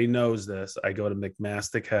 and everybody knows this, I go to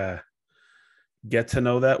McMaster Car. Get to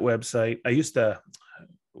know that website. I used to,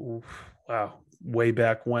 way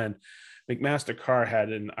back when, McMaster Car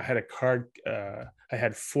I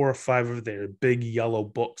had 4 or 5 of their big yellow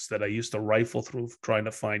books that I used to rifle through trying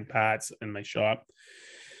to find parts in my shop.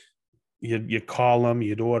 You call them,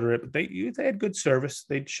 you'd order it, but they had good service.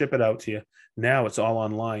 They'd ship it out to you. Now it's all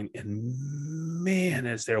online, and man,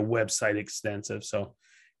 is their website extensive. So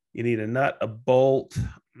you need a nut, a bolt.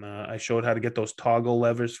 I showed how to get those toggle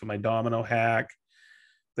levers for my domino hack.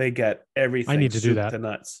 They get everything. I need to do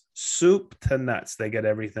that. Soup to nuts. They get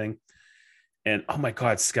everything. And oh my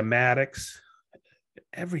God, schematics,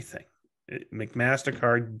 everything. McMaster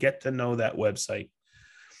Car, get to know that website.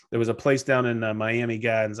 There was a place down in Miami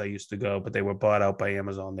Gardens I used to go, but they were bought out by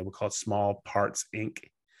Amazon. They were called Small Parts Inc.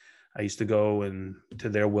 I used to go to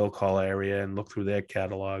their will call area and look through their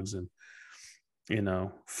catalogs and,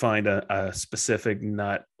 find a specific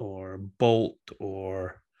nut or bolt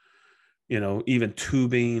or, even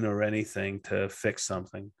tubing or anything to fix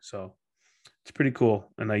something. So it's pretty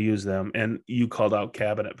cool. And I use them. And you called out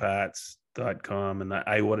cabinetparts.com, and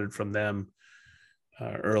I ordered from them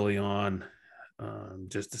early on.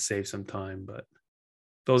 Just to save some time, but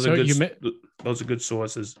those are good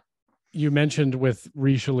sources. You mentioned with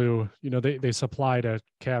Richelieu, they supply to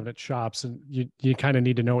cabinet shops, and you kind of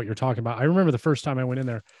need to know what you're talking about. I remember the first time I went in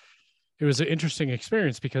there, it was an interesting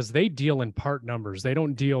experience because they deal in part numbers. They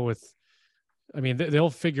don't deal with, they'll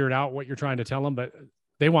figure it out what you're trying to tell them, but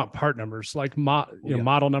they want part numbers, like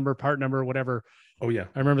model number, part number, whatever. Oh yeah.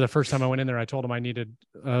 I remember the first time I went in there, I told them I needed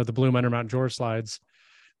the Blum Undermount drawer slides.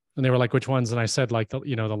 And they were like, which ones? And I said, like, the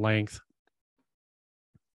length.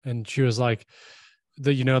 And she was like,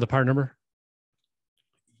 the part number.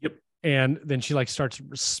 Yep. And then she starts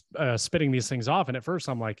spitting these things off. And at first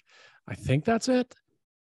I'm like, I think that's it.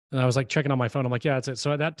 And I was like checking on my phone. I'm like, yeah, that's it.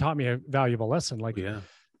 So that taught me a valuable lesson. Like, yeah,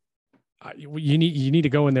 you need to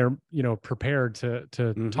go in there, prepared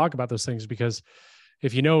to talk about those things, because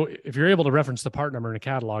if you're able to reference the part number in a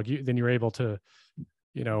catalog, then you're able to,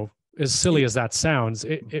 as silly as that sounds,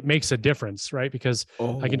 it makes a difference, right? Because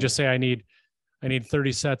I can just say I need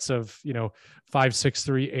 30 sets of,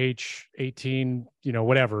 563H18,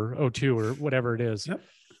 whatever, O2 or whatever it is. Yep.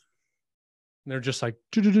 And they're just like,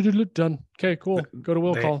 done. Okay, cool. Go to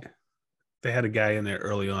will call. They had a guy in there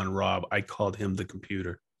early on, Rob. I called him the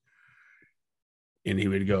computer. And he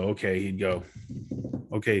would go, okay. He'd go,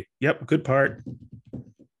 okay. Yep. Good part.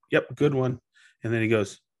 Yep. Good one. And then he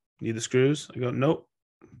goes, need the screws? I go, nope.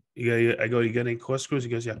 You got any core screws? He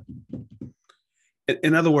goes, yeah.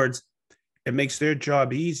 In other words, it makes their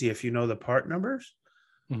job easy if you know the part numbers,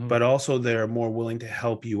 but also they're more willing to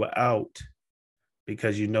help you out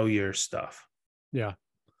because you know your stuff. Yeah.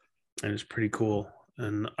 And it's pretty cool.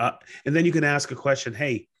 And then you can ask a question.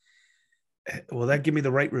 Hey, will that give me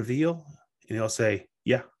the right reveal? And he'll say,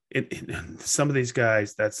 yeah. Some of these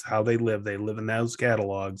guys, that's how they live. They live in those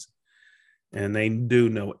catalogs, and they do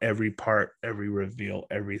know every part, every reveal,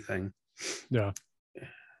 everything. Yeah.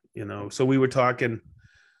 So we were talking,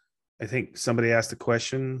 I think somebody asked a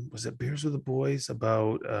question, was it Beers with the Boys,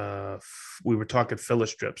 about, we were talking filler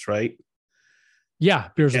strips, right? Yeah,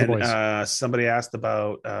 Beers with the Boys. Somebody asked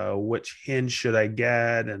about which hinge should I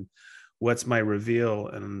get and what's my reveal.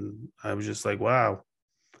 And I was just like, wow,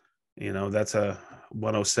 that's a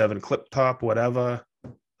 107 clip top, whatever.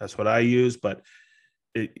 That's what I use. But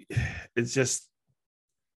it's just,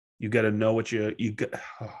 you got to know what you get.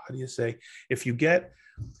 How do you say? If you get,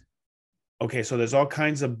 okay, so there's all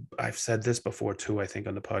kinds of, I've said this before too, I think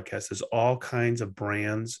on the podcast, there's all kinds of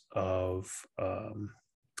brands of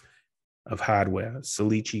hardware,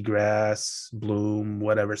 Salici Grass, Bloom,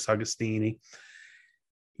 whatever, Sagastini.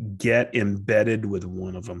 Get embedded with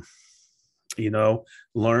one of them,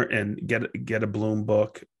 learn and get a Bloom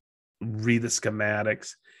book, read the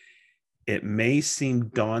schematics. It may seem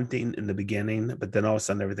daunting in the beginning, but then all of a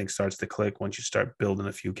sudden everything starts to click once you start building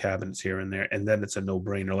a few cabinets here and there. And then it's a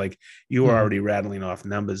no-brainer. Like you are already rattling off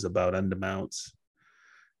numbers about undermounts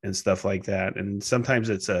and stuff like that. And sometimes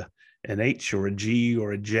it's an H or a G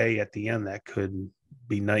or a J at the end that could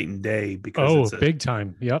be night and day, because big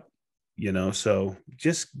time. Yep. So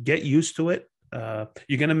just get used to it.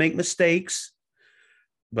 You're going to make mistakes,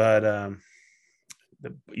 but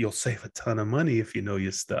you'll save a ton of money if you know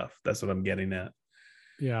your stuff. That's what I'm getting at.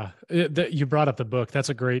 Yeah. You brought up the book. That's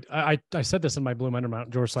a great, I said this in my Bloom Undermount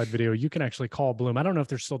drawer slide video. You can actually call Bloom. I don't know if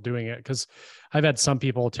they're still doing it, because I've had some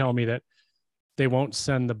people tell me that they won't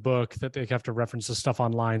send the book, that they have to reference the stuff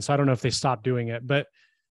online. So I don't know if they stopped doing it, but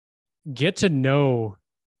get to know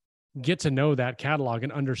that catalog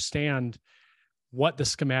and understand what the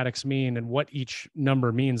schematics mean and what each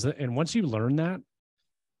number means. And once you learn that,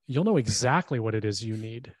 you'll know exactly what it is you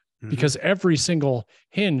need, because every single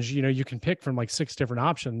hinge, you can pick from like 6 different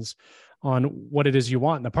options on what it is you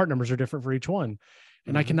want. And the part numbers are different for each one.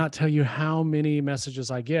 And I cannot tell you how many messages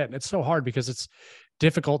I get. And it's so hard because it's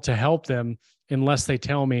difficult to help them unless they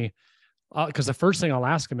tell me, because the first thing I'll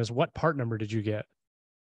ask them is, what part number did you get?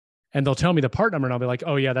 And they'll tell me the part number, and I'll be like,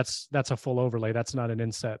 oh yeah, that's a full overlay. That's not an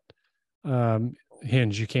inset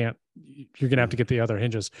hinge. You're going to have to get the other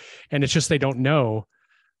hinges. And it's just, they don't know.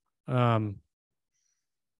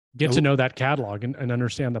 Get to know that catalog and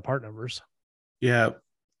understand the part numbers. Yeah.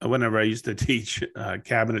 Whenever I used to teach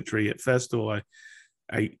cabinetry at Festool,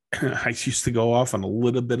 I used to go off on a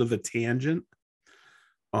little bit of a tangent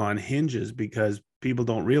on hinges, because people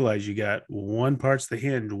don't realize you got one part's the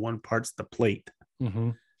hinge, one part's the plate.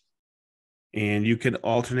 And you can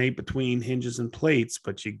alternate between hinges and plates,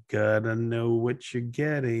 but you gotta know what you're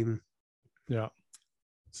getting. Yeah.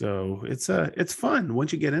 So it's fun.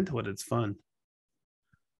 Once you get into it, it's fun.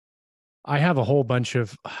 I have a whole bunch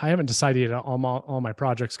of, I haven't decided on all my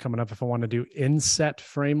projects coming up if I want to do inset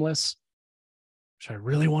frameless, which I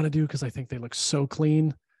really want to do because I think they look so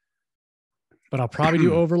clean. But I'll probably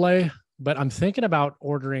do overlay. But I'm thinking about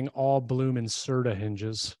ordering all Bloom Inserta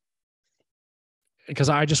hinges, because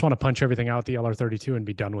I just want to punch everything out the LR32 and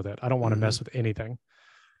be done with it. I don't want to mess with anything.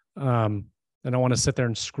 And I want to sit there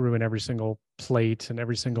and screw in every single plate and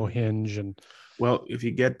every single hinge. And well, if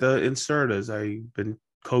you get the Insertas, I've been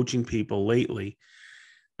coaching people lately.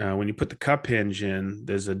 When you put the cup hinge in,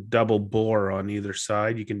 there's a double bore on either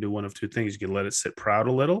side. You can do one of two things. You can let it sit proud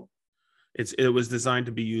a little. It was designed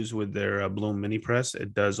to be used with their Bloom mini press.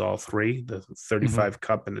 It does all three, the 35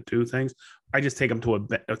 cup and the 2 things. I just take them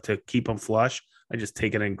to keep them flush. I just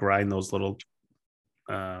take it and grind those little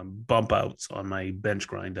bump outs on my bench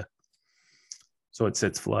grinder, so it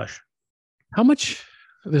sits flush. How much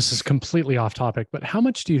this is completely off topic, but how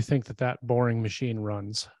much do you think that boring machine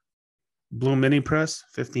runs? Blue Mini Press,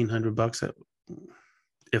 $1,500,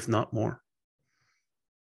 if not more.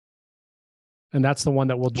 And that's the one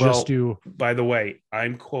that will just do. By the way,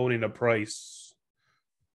 I'm quoting a price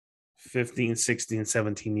 15, 16,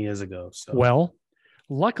 17 years ago. So, well,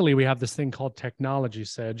 luckily we have this thing called Technology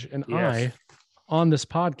Sedge. And yes. On this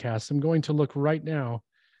podcast, I'm going to look right now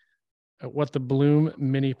at what the Bloom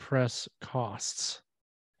Mini Press costs.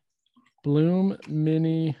 Bloom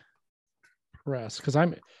Mini Press, because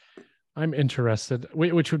I'm interested,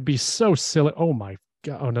 which would be so silly. Oh my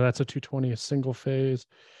God. Oh no, that's a 220, a single phase.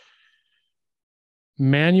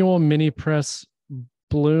 Manual Mini Press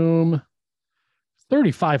Bloom,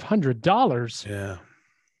 $3,500. Yeah.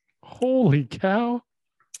 Holy cow.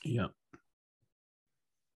 Yeah.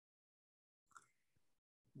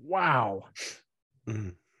 Wow.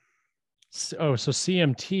 Mm. So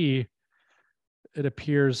CMT, it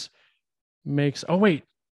appears, makes, oh wait,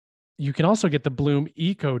 you can also get the Bloom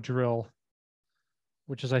Eco Drill,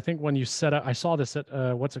 which is, I think, when you set up, I saw this at,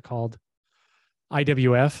 what's it called?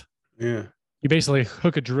 IWF. Yeah. You basically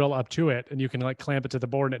hook a drill up to it and you can like clamp it to the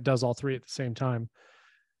board and it does all three at the same time.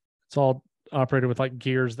 It's all operated with like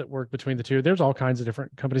gears that work between the two. There's all kinds of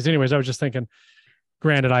different companies. Anyways, I was just thinking,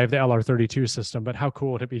 granted, I have the LR32 system, but how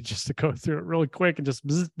cool would it be just to go through it really quick and just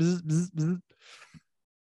bzz, bzz, bzz, bzz.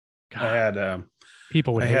 God, I had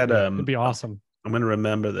people would hate me. It'd be awesome. I'm going to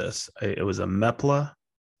remember this. It was a Mepla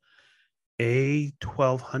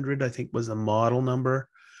A1200, I think was the model number.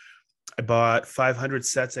 I bought 500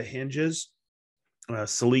 sets of hinges,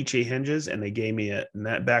 Salice hinges, and they gave me and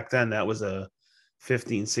that back then that was a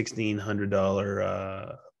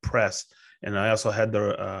 $1,600 press. And I also had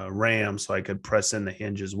the ram, so I could press in the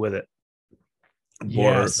hinges with it.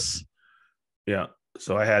 Yes. Yeah.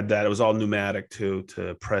 So I had that. It was all pneumatic too,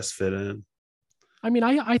 to press fit in. I mean,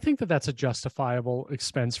 I think that's a justifiable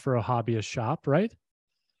expense for a hobbyist shop, right?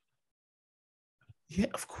 Yeah,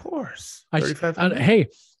 of course. Hey,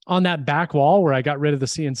 on that back wall where I got rid of the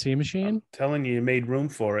CNC machine, I'm telling you made room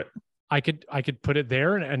for it. I could put it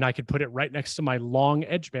there, and I could put it right next to my long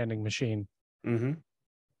edge banding machine. Mm-hmm.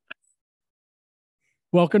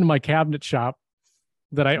 Welcome to my cabinet shop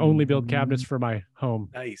that I only build cabinets for my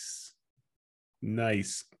home. Nice.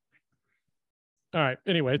 All right.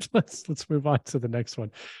 Anyway, let's move on to the next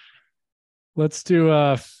one. Let's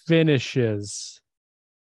do finishes.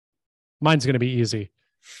 Mine's going to be easy.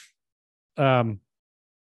 I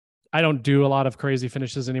don't do a lot of crazy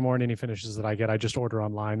finishes anymore, and any finishes that I get, I just order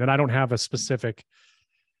online. And I don't have a specific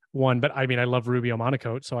one, but I mean, I love Rubio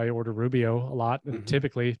Monocoat, so I order Rubio a lot. And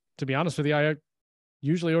typically, to be honest with you, I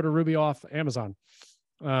usually order Rubio off Amazon.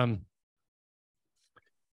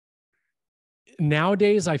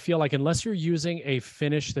 Nowadays, I feel like unless you're using a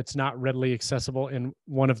finish that's not readily accessible in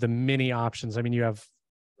one of the many options, I mean, you have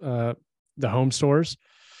the home stores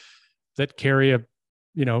that carry a,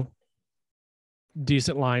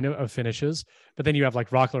 decent line of finishes, but then you have like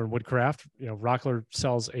Rockler and Woodcraft. Rockler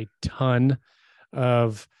sells a ton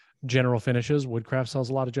of general finishes. Woodcraft sells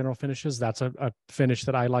a lot of general finishes. That's a finish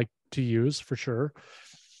that I like to use for sure.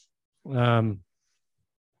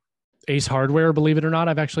 Ace Hardware, believe it or not,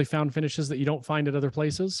 I've actually found finishes that you don't find at other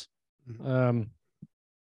places. But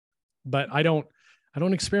I don't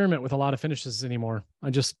experiment with a lot of finishes anymore.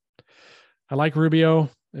 I like Rubio.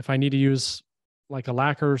 If I need to use like a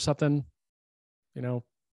lacquer or something,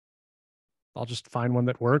 I'll just find one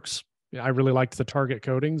that works. I really liked the Target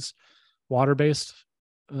Coatings water-based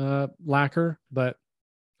lacquer, but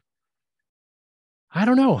I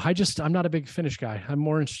don't know. I'm not a big finish guy. I'm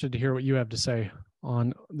more interested to hear what you have to say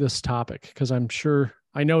on this topic, because I'm sure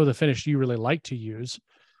I know the finish you really like to use.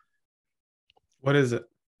 What is it?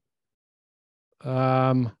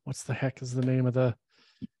 What's the heck is the name of the?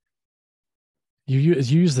 You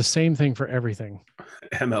use the same thing for everything.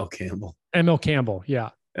 ML Campbell. ML Campbell, yeah.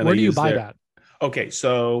 And where do you buy that? Okay,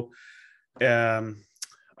 so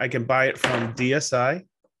I can buy it from DSI.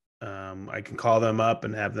 I can call them up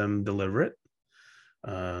and have them deliver it.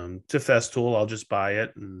 To Festool, I'll just buy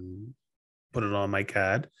it and put it on my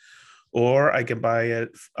CAD. Or I can buy it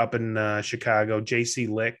up in Chicago, JC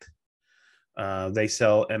Licht. They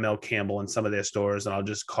sell ML Campbell in some of their stores, and I'll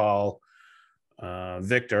just call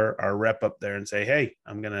Victor, our rep up there, and say, hey,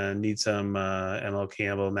 I'm going to need some ML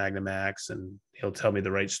Campbell Magnamax, and he'll tell me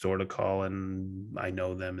the right store to call, and I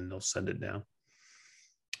know them, and they'll send it down.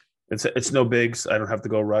 It's no bigs. I don't have to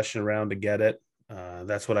go rushing around to get it.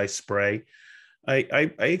 That's what I spray.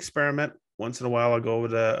 I experiment once in a while. I'll go over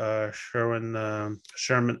to Sherman.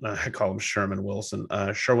 I call him Sherman Wilson.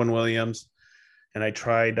 Sherwin Williams, and I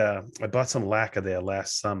tried. I bought some lacquer there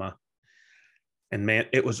last summer, and man,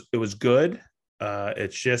 it was good.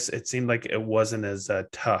 It seemed like it wasn't as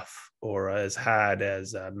tough or as hard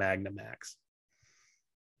as Magnamax.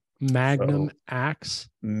 Magnum So Axe.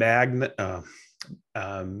 Magnamax,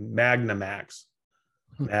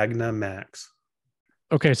 Magnamax.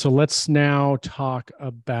 Okay, so let's now talk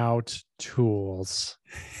about tools.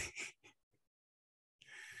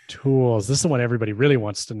 Tools. This is the one everybody really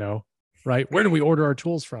wants to know, right? Where do we order our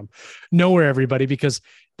tools from? Nowhere, everybody, because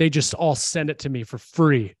they just all send it to me for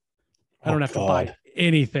free. I don't have to buy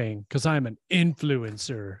anything because I'm an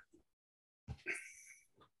influencer.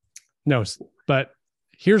 No, but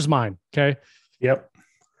here's mine. Okay. Yep.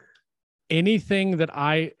 Anything that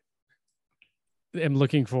I am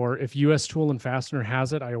looking for, if US Tool and Fastener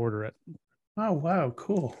has it, I order it. Oh, wow.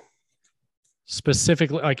 Cool.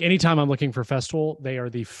 Specifically, like anytime I'm looking for Festool, they are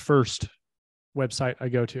the first website I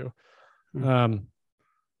go to.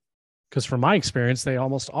 Because from my experience, they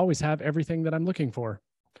almost always have everything that I'm looking for.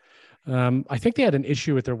 I think they had an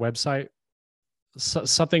issue with their website,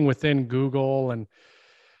 something within Google, and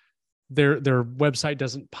their website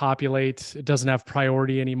doesn't populate. It doesn't have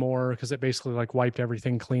priority anymore because it basically like wiped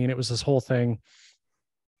everything clean. It was this whole thing.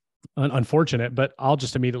 Unfortunate, but I'll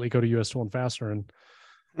just immediately go to US Tool and Fastener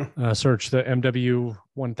and search the MW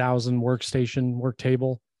 1000 workstation work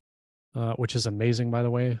table, which is amazing, by the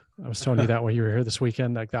way. I was telling you that when you were here this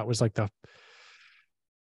weekend. Like that was like the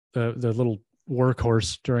little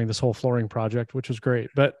workhorse during this whole flooring project, which was great.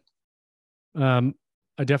 But I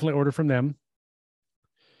definitely order from them.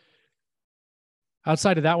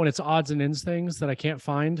 Outside of that, when it's odds and ends things that I can't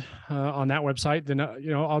find on that website, then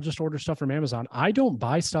I'll just order stuff from Amazon. I don't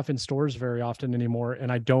buy stuff in stores very often anymore,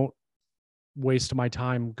 and I don't waste my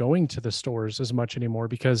time going to the stores as much anymore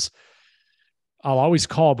because I'll always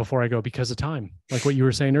call before I go because of time. Like what you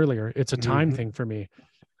were saying earlier, it's a time thing for me.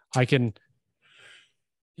 I can,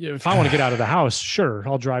 if I want to get out of the house, sure,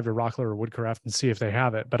 I'll drive to Rockler or Woodcraft and see if they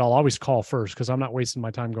have it, but I'll always call first because I'm not wasting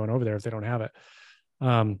my time going over there if they don't have it.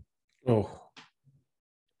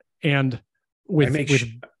 And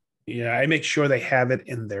I make sure they have it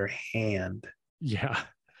in their hand. Yeah.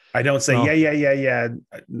 I don't say, yeah.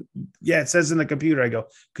 It says in the computer. I go,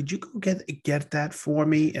 could you go get that for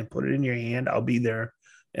me and put it in your hand? I'll be there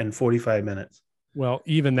in 45 minutes. Well,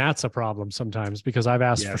 even that's a problem sometimes because I've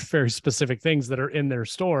asked for very specific things that are in their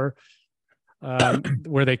store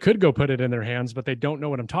where they could go put it in their hands, but they don't know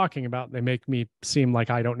what I'm talking about. They make me seem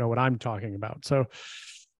like I don't know what I'm talking about. So,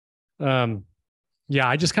 yeah,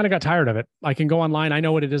 I just kind of got tired of it. I can go online. I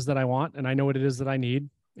know what it is that I want and I know what it is that I need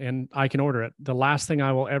and I can order it. The last thing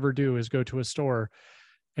I will ever do is go to a store.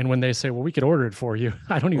 And when they say, well, we could order it for you,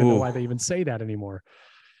 I don't even know why they even say that anymore.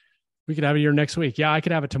 We could have it here next week. Yeah, I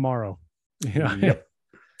could have it tomorrow. Yep.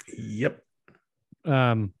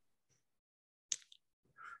 So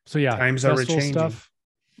yeah, times are changing. Stuff.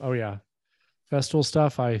 Oh yeah. Festool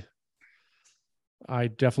stuff. I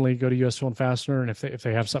definitely go to US Tool and Fastener. And if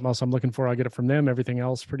they have something else I'm looking for, I'll get it from them. Everything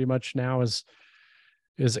else pretty much now is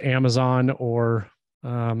Amazon or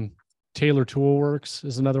Taylor Tool Works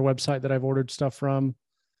is another website that I've ordered stuff from.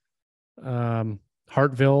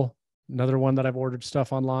 Hartville, another one that I've ordered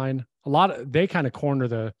stuff online. They kind of corner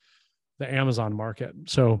the Amazon market.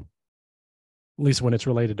 So at least when it's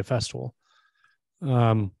related to Festool.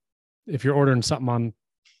 If you're ordering something on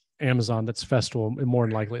Amazon that's Festool, more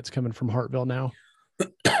than likely it's coming from Hartville now.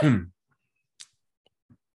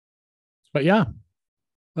 But yeah,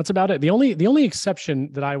 that's about it. The only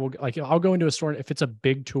exception that I will I'll go into a store if it's a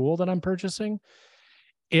big tool that I'm purchasing,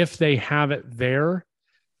 if they have it there,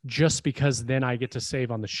 just because then I get to save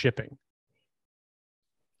on the shipping.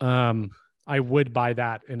 I would buy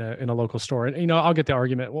that in a local store. And, I'll get the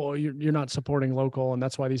argument, well, you're not supporting local and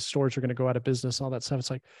that's why these stores are going to go out of business and all that stuff. It's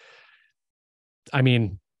like, I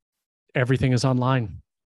mean, everything is online.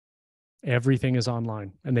 Everything is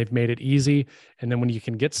online and they've made it easy. And then when you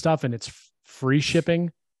can get stuff and it's free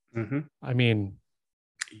shipping, I mean,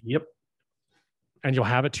 yep. And you'll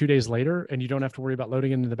have it 2 days later and you don't have to worry about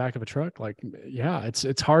loading it into the back of a truck. Like, yeah,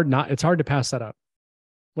 it's hard to pass that up.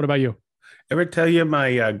 What about you? Ever tell you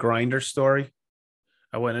my grinder story?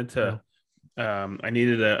 I went into, I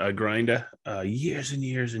needed a grinder years and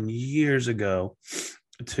years and years ago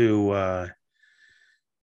to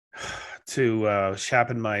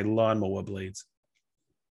sharpen my lawnmower blades.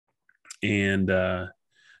 And I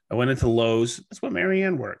went into Lowe's. That's where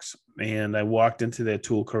Marianne works. And I walked into their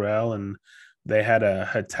tool corral and they had a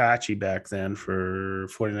Hitachi back then for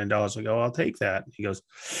 $49. I go, I'll take that. He goes,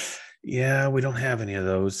 yeah, we don't have any of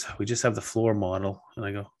those. We just have the floor model. And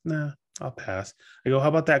I go, nah, I'll pass. I go, how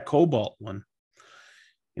about that Cobalt one?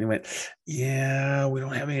 he went, yeah, we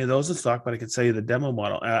don't have any of those in stock, but I can sell you the demo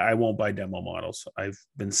model. I won't buy demo models. I've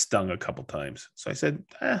been stung a couple times. So I said,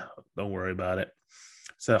 don't worry about it.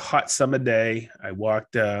 It's a hot summer day.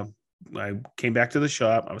 I came back to the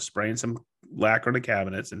shop. I was spraying some lacquer on the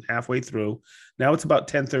cabinets, and halfway through, now it's about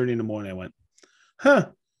 10:30 in the morning. I went,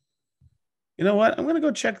 you know what? I'm going to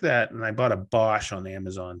go check that. And I bought a Bosch on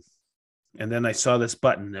Amazon. And then I saw this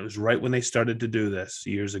button. It was right when they started to do this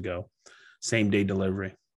years ago, same day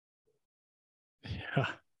delivery. Yeah.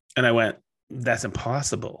 And I went, that's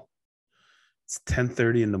impossible. It's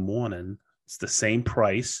 10:30 in the morning. It's the same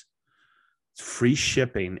price. It's free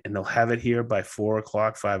shipping, and they'll have it here by 4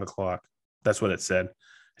 o'clock, 5 o'clock. That's what it said.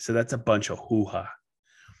 I said, that's a bunch of hoo-ha.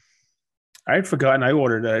 I had forgotten I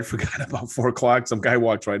ordered it. I forgot about 4 o'clock. Some guy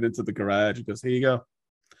walked right into the garage. He goes, here you go.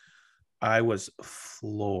 I was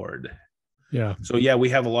floored. Yeah. So, yeah, we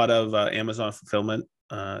have a lot of Amazon fulfillment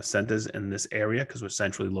centers in this area because we're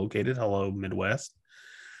centrally located. Hello, Midwest.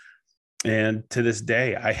 And to this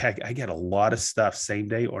day, I get a lot of stuff same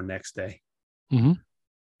day or next day. Mm-hmm.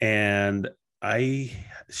 And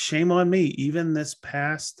shame on me, even this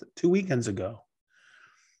past 2 weekends ago,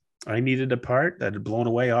 I needed a part that had blown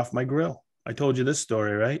away off my grill. I told you this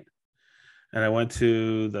story, right? And I went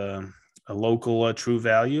to a local True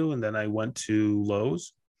Value, and then I went to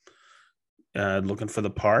Lowe's looking for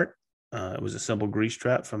the part. It was a simple grease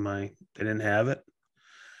trap they didn't have it.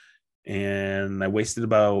 And I wasted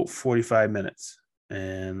about 45 minutes.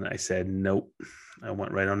 And I said, nope. I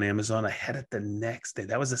went right on Amazon. I had it the next day.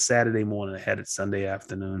 That was a Saturday morning. I had it Sunday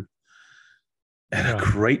afternoon at a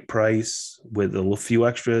great price with a few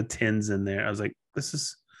extra tins in there. I was like, this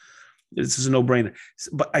is a no-brainer.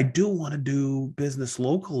 But I do want to do business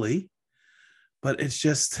locally, but it's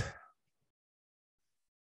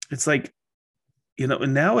like,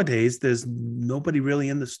 and nowadays there's nobody really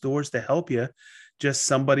in the stores to help you. Just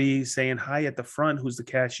somebody saying hi at the front who's the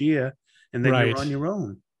cashier, and then you're on your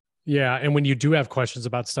own. Yeah. And when you do have questions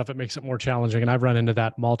about stuff, it makes it more challenging. And I've run into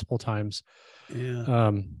that multiple times.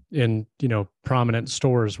 Yeah. In, prominent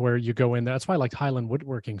stores where you go in. That's why I like Highland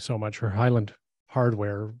Woodworking so much, or Highland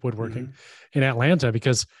Hardware Woodworking in Atlanta,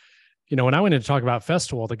 because, when I went in to talk about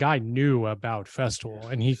Festool, the guy knew about Festool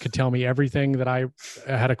and he could tell me everything that I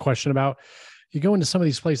had a question about. You go into some of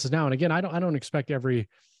these places now, and again, I don't expect every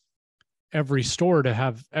store to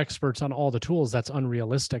have experts on all the tools. That's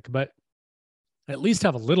unrealistic, but at least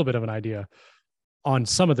have a little bit of an idea on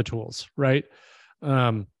some of the tools, right?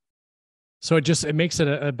 So it makes it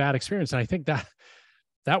a bad experience. And I think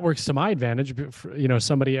that works to my advantage, for,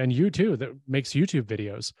 somebody, and you too, that makes YouTube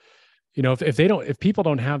videos. If people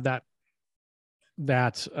don't have that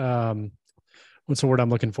what's the word I'm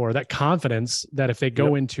looking for? That confidence that if they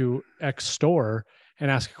go into X store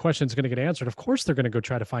and ask a question, it's going to get answered. Of course, they're going to go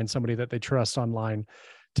try to find somebody that they trust online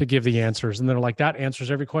to give the answers. And they're like, that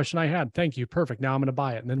answers every question I had. Thank you. Perfect. Now I'm going to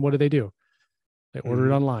buy it. And then what do? They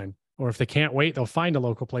order it online. Or if they can't wait, they'll find a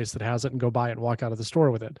local place that has it and go buy it and walk out of the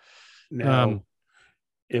store with it. Now,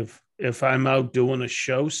 if I'm out doing a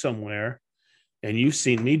show somewhere and you've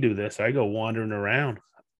seen me do this, I go wandering around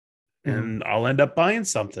and I'll end up buying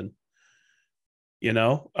something.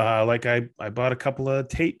 Like I bought a couple of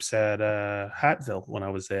tapes at Hatville when I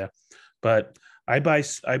was there, but I buy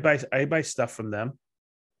stuff from them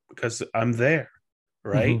because I'm there,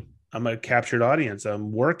 right? I'm a captured audience.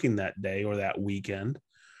 I'm working that day or that weekend,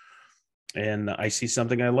 and I see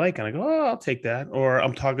something I like, and I go, oh, I'll take that. Or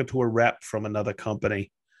I'm talking to a rep from another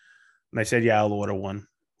company, and I said, yeah, I'll order one.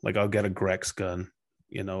 Like I'll get a Grex gun,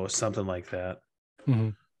 or something like that.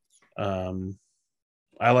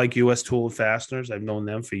 I like US Tool and Fasteners. I've known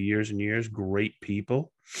them for years and years. Great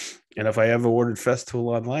people. And if I ever ordered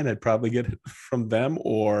Festool online, I'd probably get it from them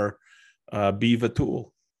or Beaver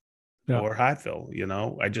Tool or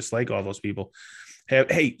Hatville. I just like all those people.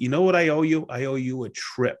 Hey, you know what I owe you? I owe you a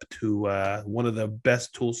trip to one of the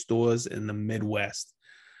best tool stores in the Midwest,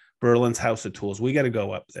 Berlin's House of Tools. We got to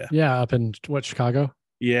go up there. Yeah, up in Chicago?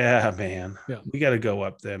 Yeah, man. Yeah. We got to go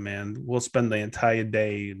up there, man. We'll spend the entire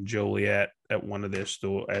day in Joliet at one of their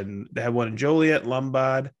stores. And they have one in Joliet,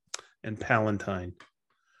 Lombard, and Palatine.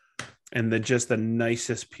 And they're just the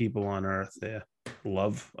nicest people on earth there. I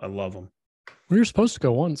love them. We were supposed to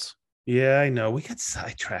go once. Yeah, I know. We got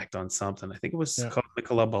sidetracked on something. I think it was called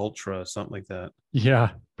Michelob Ultra or something like that.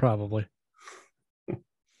 Yeah, probably. All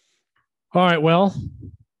right. Well,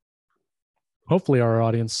 hopefully our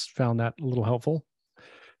audience found that a little helpful.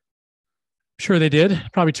 Sure they did.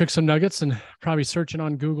 Probably took some nuggets and probably searching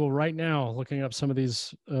on Google right now, looking up some of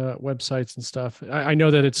these websites and stuff. I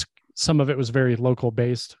know that some of it was very local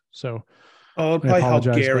based. So it'll probably help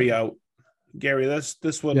Gary out. Gary,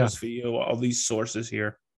 this one was for you. All these sources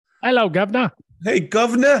here. Hello, governor. Hey,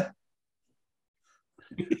 governor.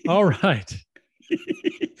 All right.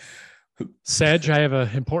 Sedge, I have an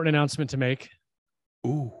important announcement to make.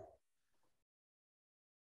 Ooh.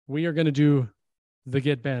 We are going to do the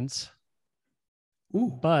Get Bents,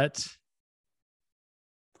 Ooh. but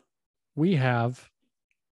we have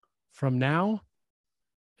from now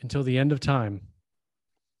until the end of time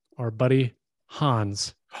our buddy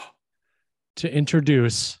Hans to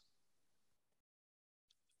introduce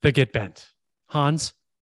the Get Bent. Hans,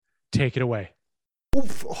 take it away.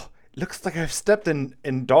 Oof, oh, looks like I've stepped in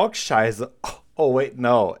dog shiz. Oh, wait,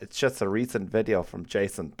 no. It's just a recent video from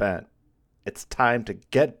Jason Bent. It's time to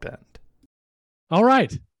get bent. All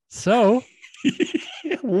right. So,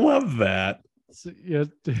 Love that. yeah,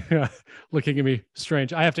 looking at me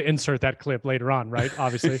strange. I have to insert that clip later on, right?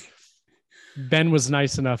 Obviously. Ben was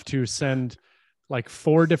nice enough to send like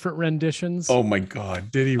 4 different renditions. Oh my God.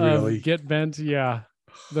 Did he really? Get Bent. Yeah.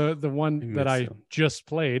 The one that I just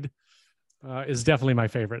played is definitely my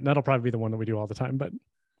favorite. And that'll probably be the one that we do all the time, but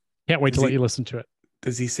can't wait to let you listen to it.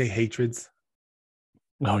 Does he say hatreds?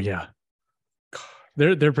 Oh yeah.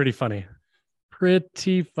 They're pretty funny.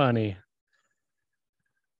 Pretty funny.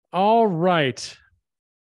 All right.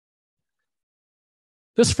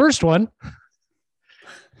 This first one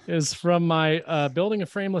is from my building a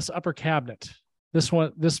frameless upper cabinet. This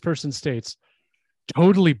person states,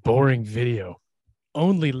 totally boring video.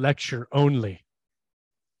 Only lecture only.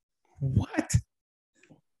 What?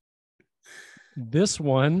 This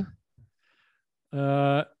one,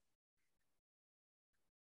 this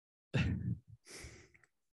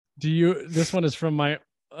one is from my,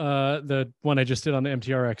 the one I just did on the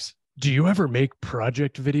MTRX. Do you ever make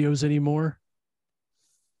project videos anymore?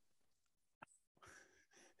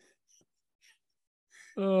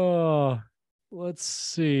 Oh, let's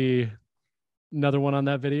see. Another one on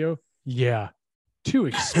that video. Yeah. Too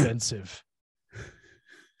expensive.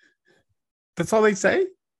 That's all they say?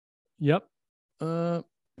 Yep.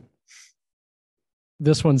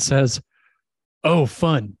 This one says, oh,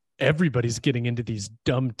 fun. Everybody's getting into these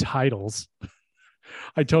dumb titles.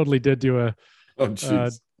 I totally did do an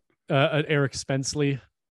Eric Spenceley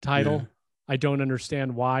title. Yeah. I don't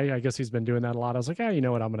understand why. I guess he's been doing that a lot. I was like, you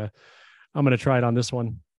know what? I'm gonna try it on this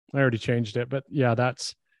one. I already changed it, but yeah,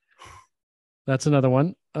 that's another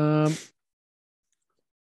one.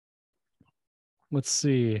 Let's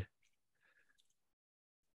see.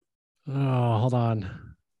 Oh, hold on.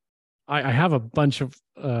 I have a bunch of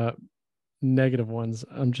negative ones.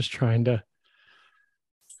 I'm just trying to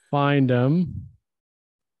find them.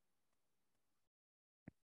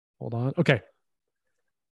 Hold on. Okay.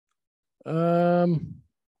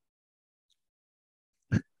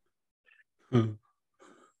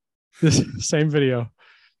 This same video.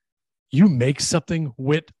 You make something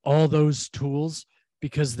with all those tools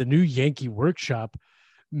because the new Yankee Workshop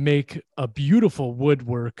make a beautiful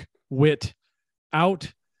woodwork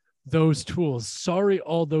without those tools. Sorry,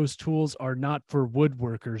 all those tools are not for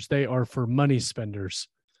woodworkers. They are for money spenders.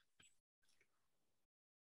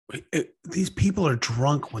 These people are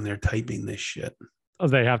drunk when they're typing this shit. Oh,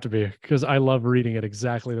 they have to be, because I love reading it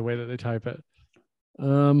exactly the way that they type it.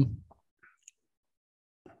 Hold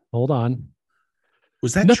on.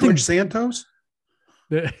 Was that George Santos?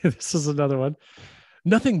 This is another one.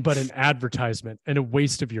 Nothing but an advertisement and a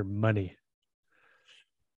waste of your money.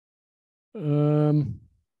 There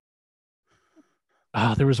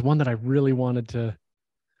was one that I really wanted to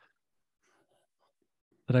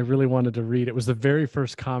read. It was the very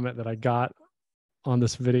first comment that I got on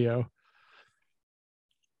this video.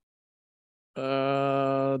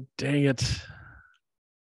 Dang it.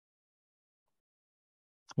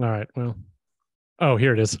 All right. Well, oh,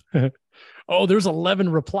 here it is. Oh, there's 11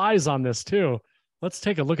 replies on this too. Let's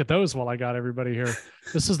take a look at those while I got everybody here.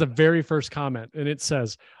 This is the very first comment, and it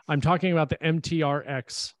says, I'm talking about the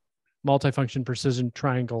MTRX multifunction precision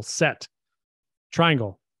triangle set.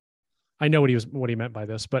 Triangle. I know what he meant by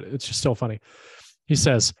this, but it's just still funny. He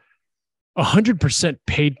says, 100%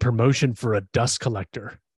 paid promotion for a dust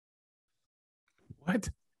collector. What?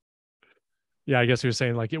 Yeah, I guess he was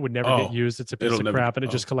saying like it would never get used. It's a piece of crap and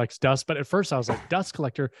it just collects dust. But at first I was like, dust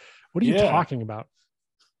collector? What are you talking about?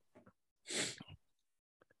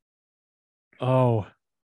 Oh.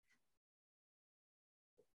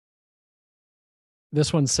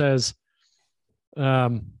 This one says,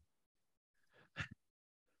 let's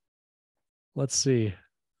see.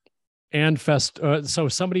 And Fest. So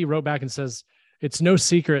somebody wrote back and says, it's no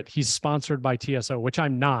secret he's sponsored by TSO, which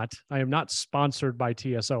I'm not. I am not sponsored by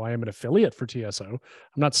TSO. I am an affiliate for TSO. I'm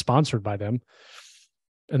not sponsored by them.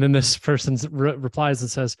 And then this person replies and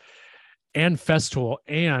says, and Festool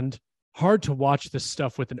and Hard to watch this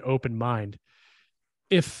stuff with an open mind.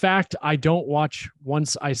 If fact, I don't watch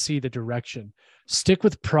once I see the direction. Stick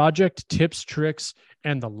with project tips, tricks,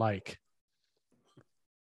 and the like.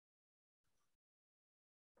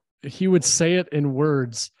 He would say it in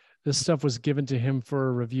words. This stuff was given to him for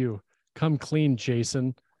a review. Come clean,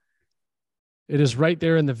 Jason. It is right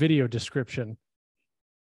there in the video description.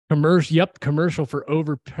 Commercial for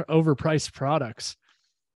overpriced products.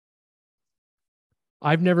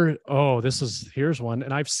 Here's one.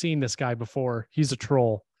 And I've seen this guy before. He's a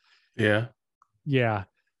troll. Yeah. Yeah.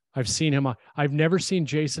 I've seen him. I've never seen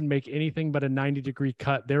Jason make anything but a 90-degree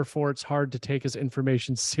cut. Therefore, it's hard to take his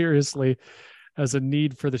information seriously as a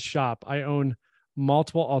need for the shop. I own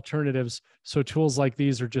multiple alternatives, so tools like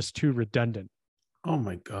these are just too redundant. Oh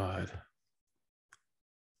my God.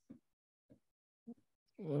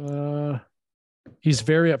 He's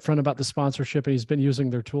very upfront about the sponsorship, and he's been using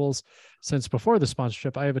their tools since before the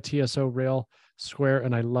sponsorship. I have a TSO rail square,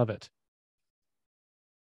 and I love it.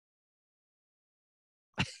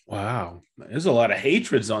 Wow. There's a lot of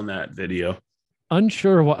hatreds on that video.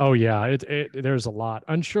 Unsure why. Oh yeah, there's a lot.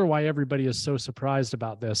 Unsure why everybody is so surprised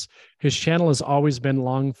about this. His channel has always been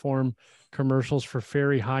long form commercials for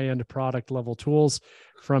very high end product level tools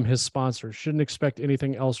from his sponsors. Shouldn't expect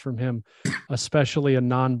anything else from him, especially a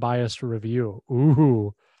non-biased review.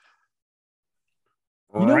 Ooh.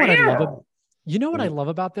 You know what I love? You know what I love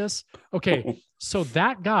about this? Okay, so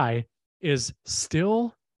that guy is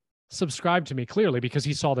still subscribed to me, clearly because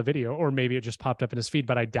he saw the video, or maybe it just popped up in his feed,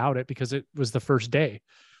 but I doubt it because it was the first day.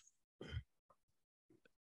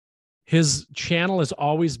 His channel has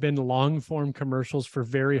always been long form commercials for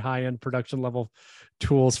very high end production level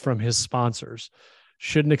tools from his sponsors.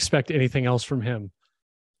 Shouldn't expect anything else from him.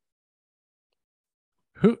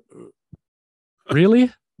 Who?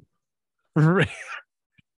 Really?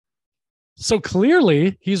 So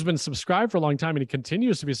clearly he's been subscribed for a long time, and he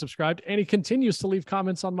continues to be subscribed, and he continues to leave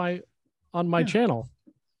comments on my channel.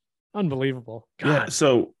 Unbelievable. God. Yeah.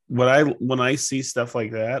 So when I see stuff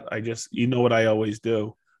like that, I just, what I always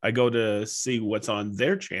do? I go to see what's on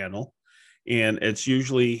their channel, and it's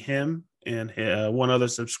usually him and one other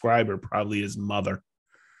subscriber, probably his mother.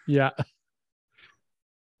 Yeah.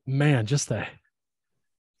 Man, just the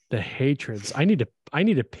hatreds. I need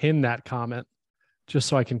to pin that comment just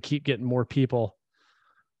so I can keep getting more people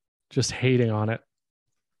just hating on it.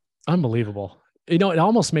 Unbelievable. It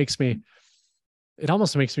almost makes me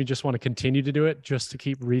just want to continue to do it, just to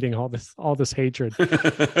keep reading all this hatred.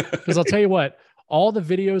 Because I'll tell you what, all the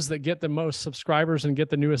videos that get the most subscribers and get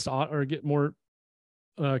the newest or get more,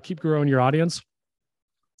 keep growing your audience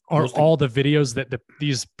are all the videos that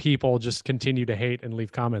these people just continue to hate and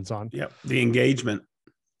leave comments on. Yeah. The engagement.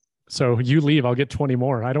 So you leave, I'll get 20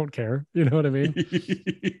 more. I don't care. You know what I mean?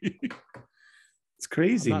 It's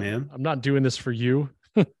crazy, man. I'm not doing this for you.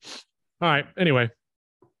 All right. Anyway.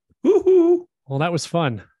 Woohoo. Well, that was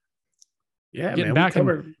fun. Yeah, getting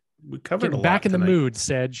man. We covered a lot back in tonight. the mood,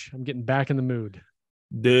 Sedge. I'm getting back in the mood.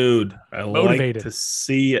 Dude, I Motivated. like to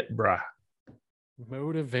see it, bruh.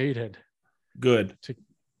 Motivated. Good.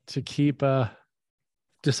 To keep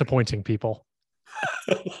disappointing people.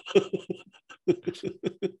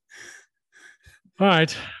 All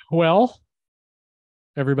right. Well,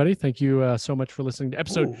 everybody, thank you so much for listening to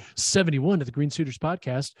episode 71 of the Green Suiters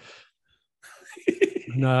podcast.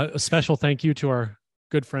 And, a special thank you to our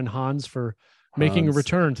good friend Hans for making a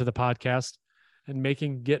return to the podcast and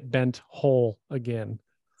making Get Bent whole again.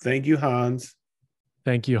 Thank you, Hans.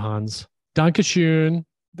 Thank you, Hans. Dankeschön.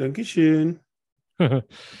 Dankeschön. All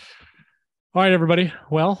right, everybody.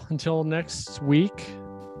 Well, until next week,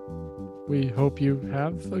 we hope you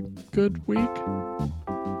have a good week.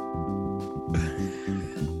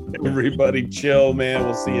 Everybody chill, man.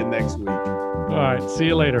 We'll see you next week. All right. See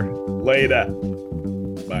you later. Later.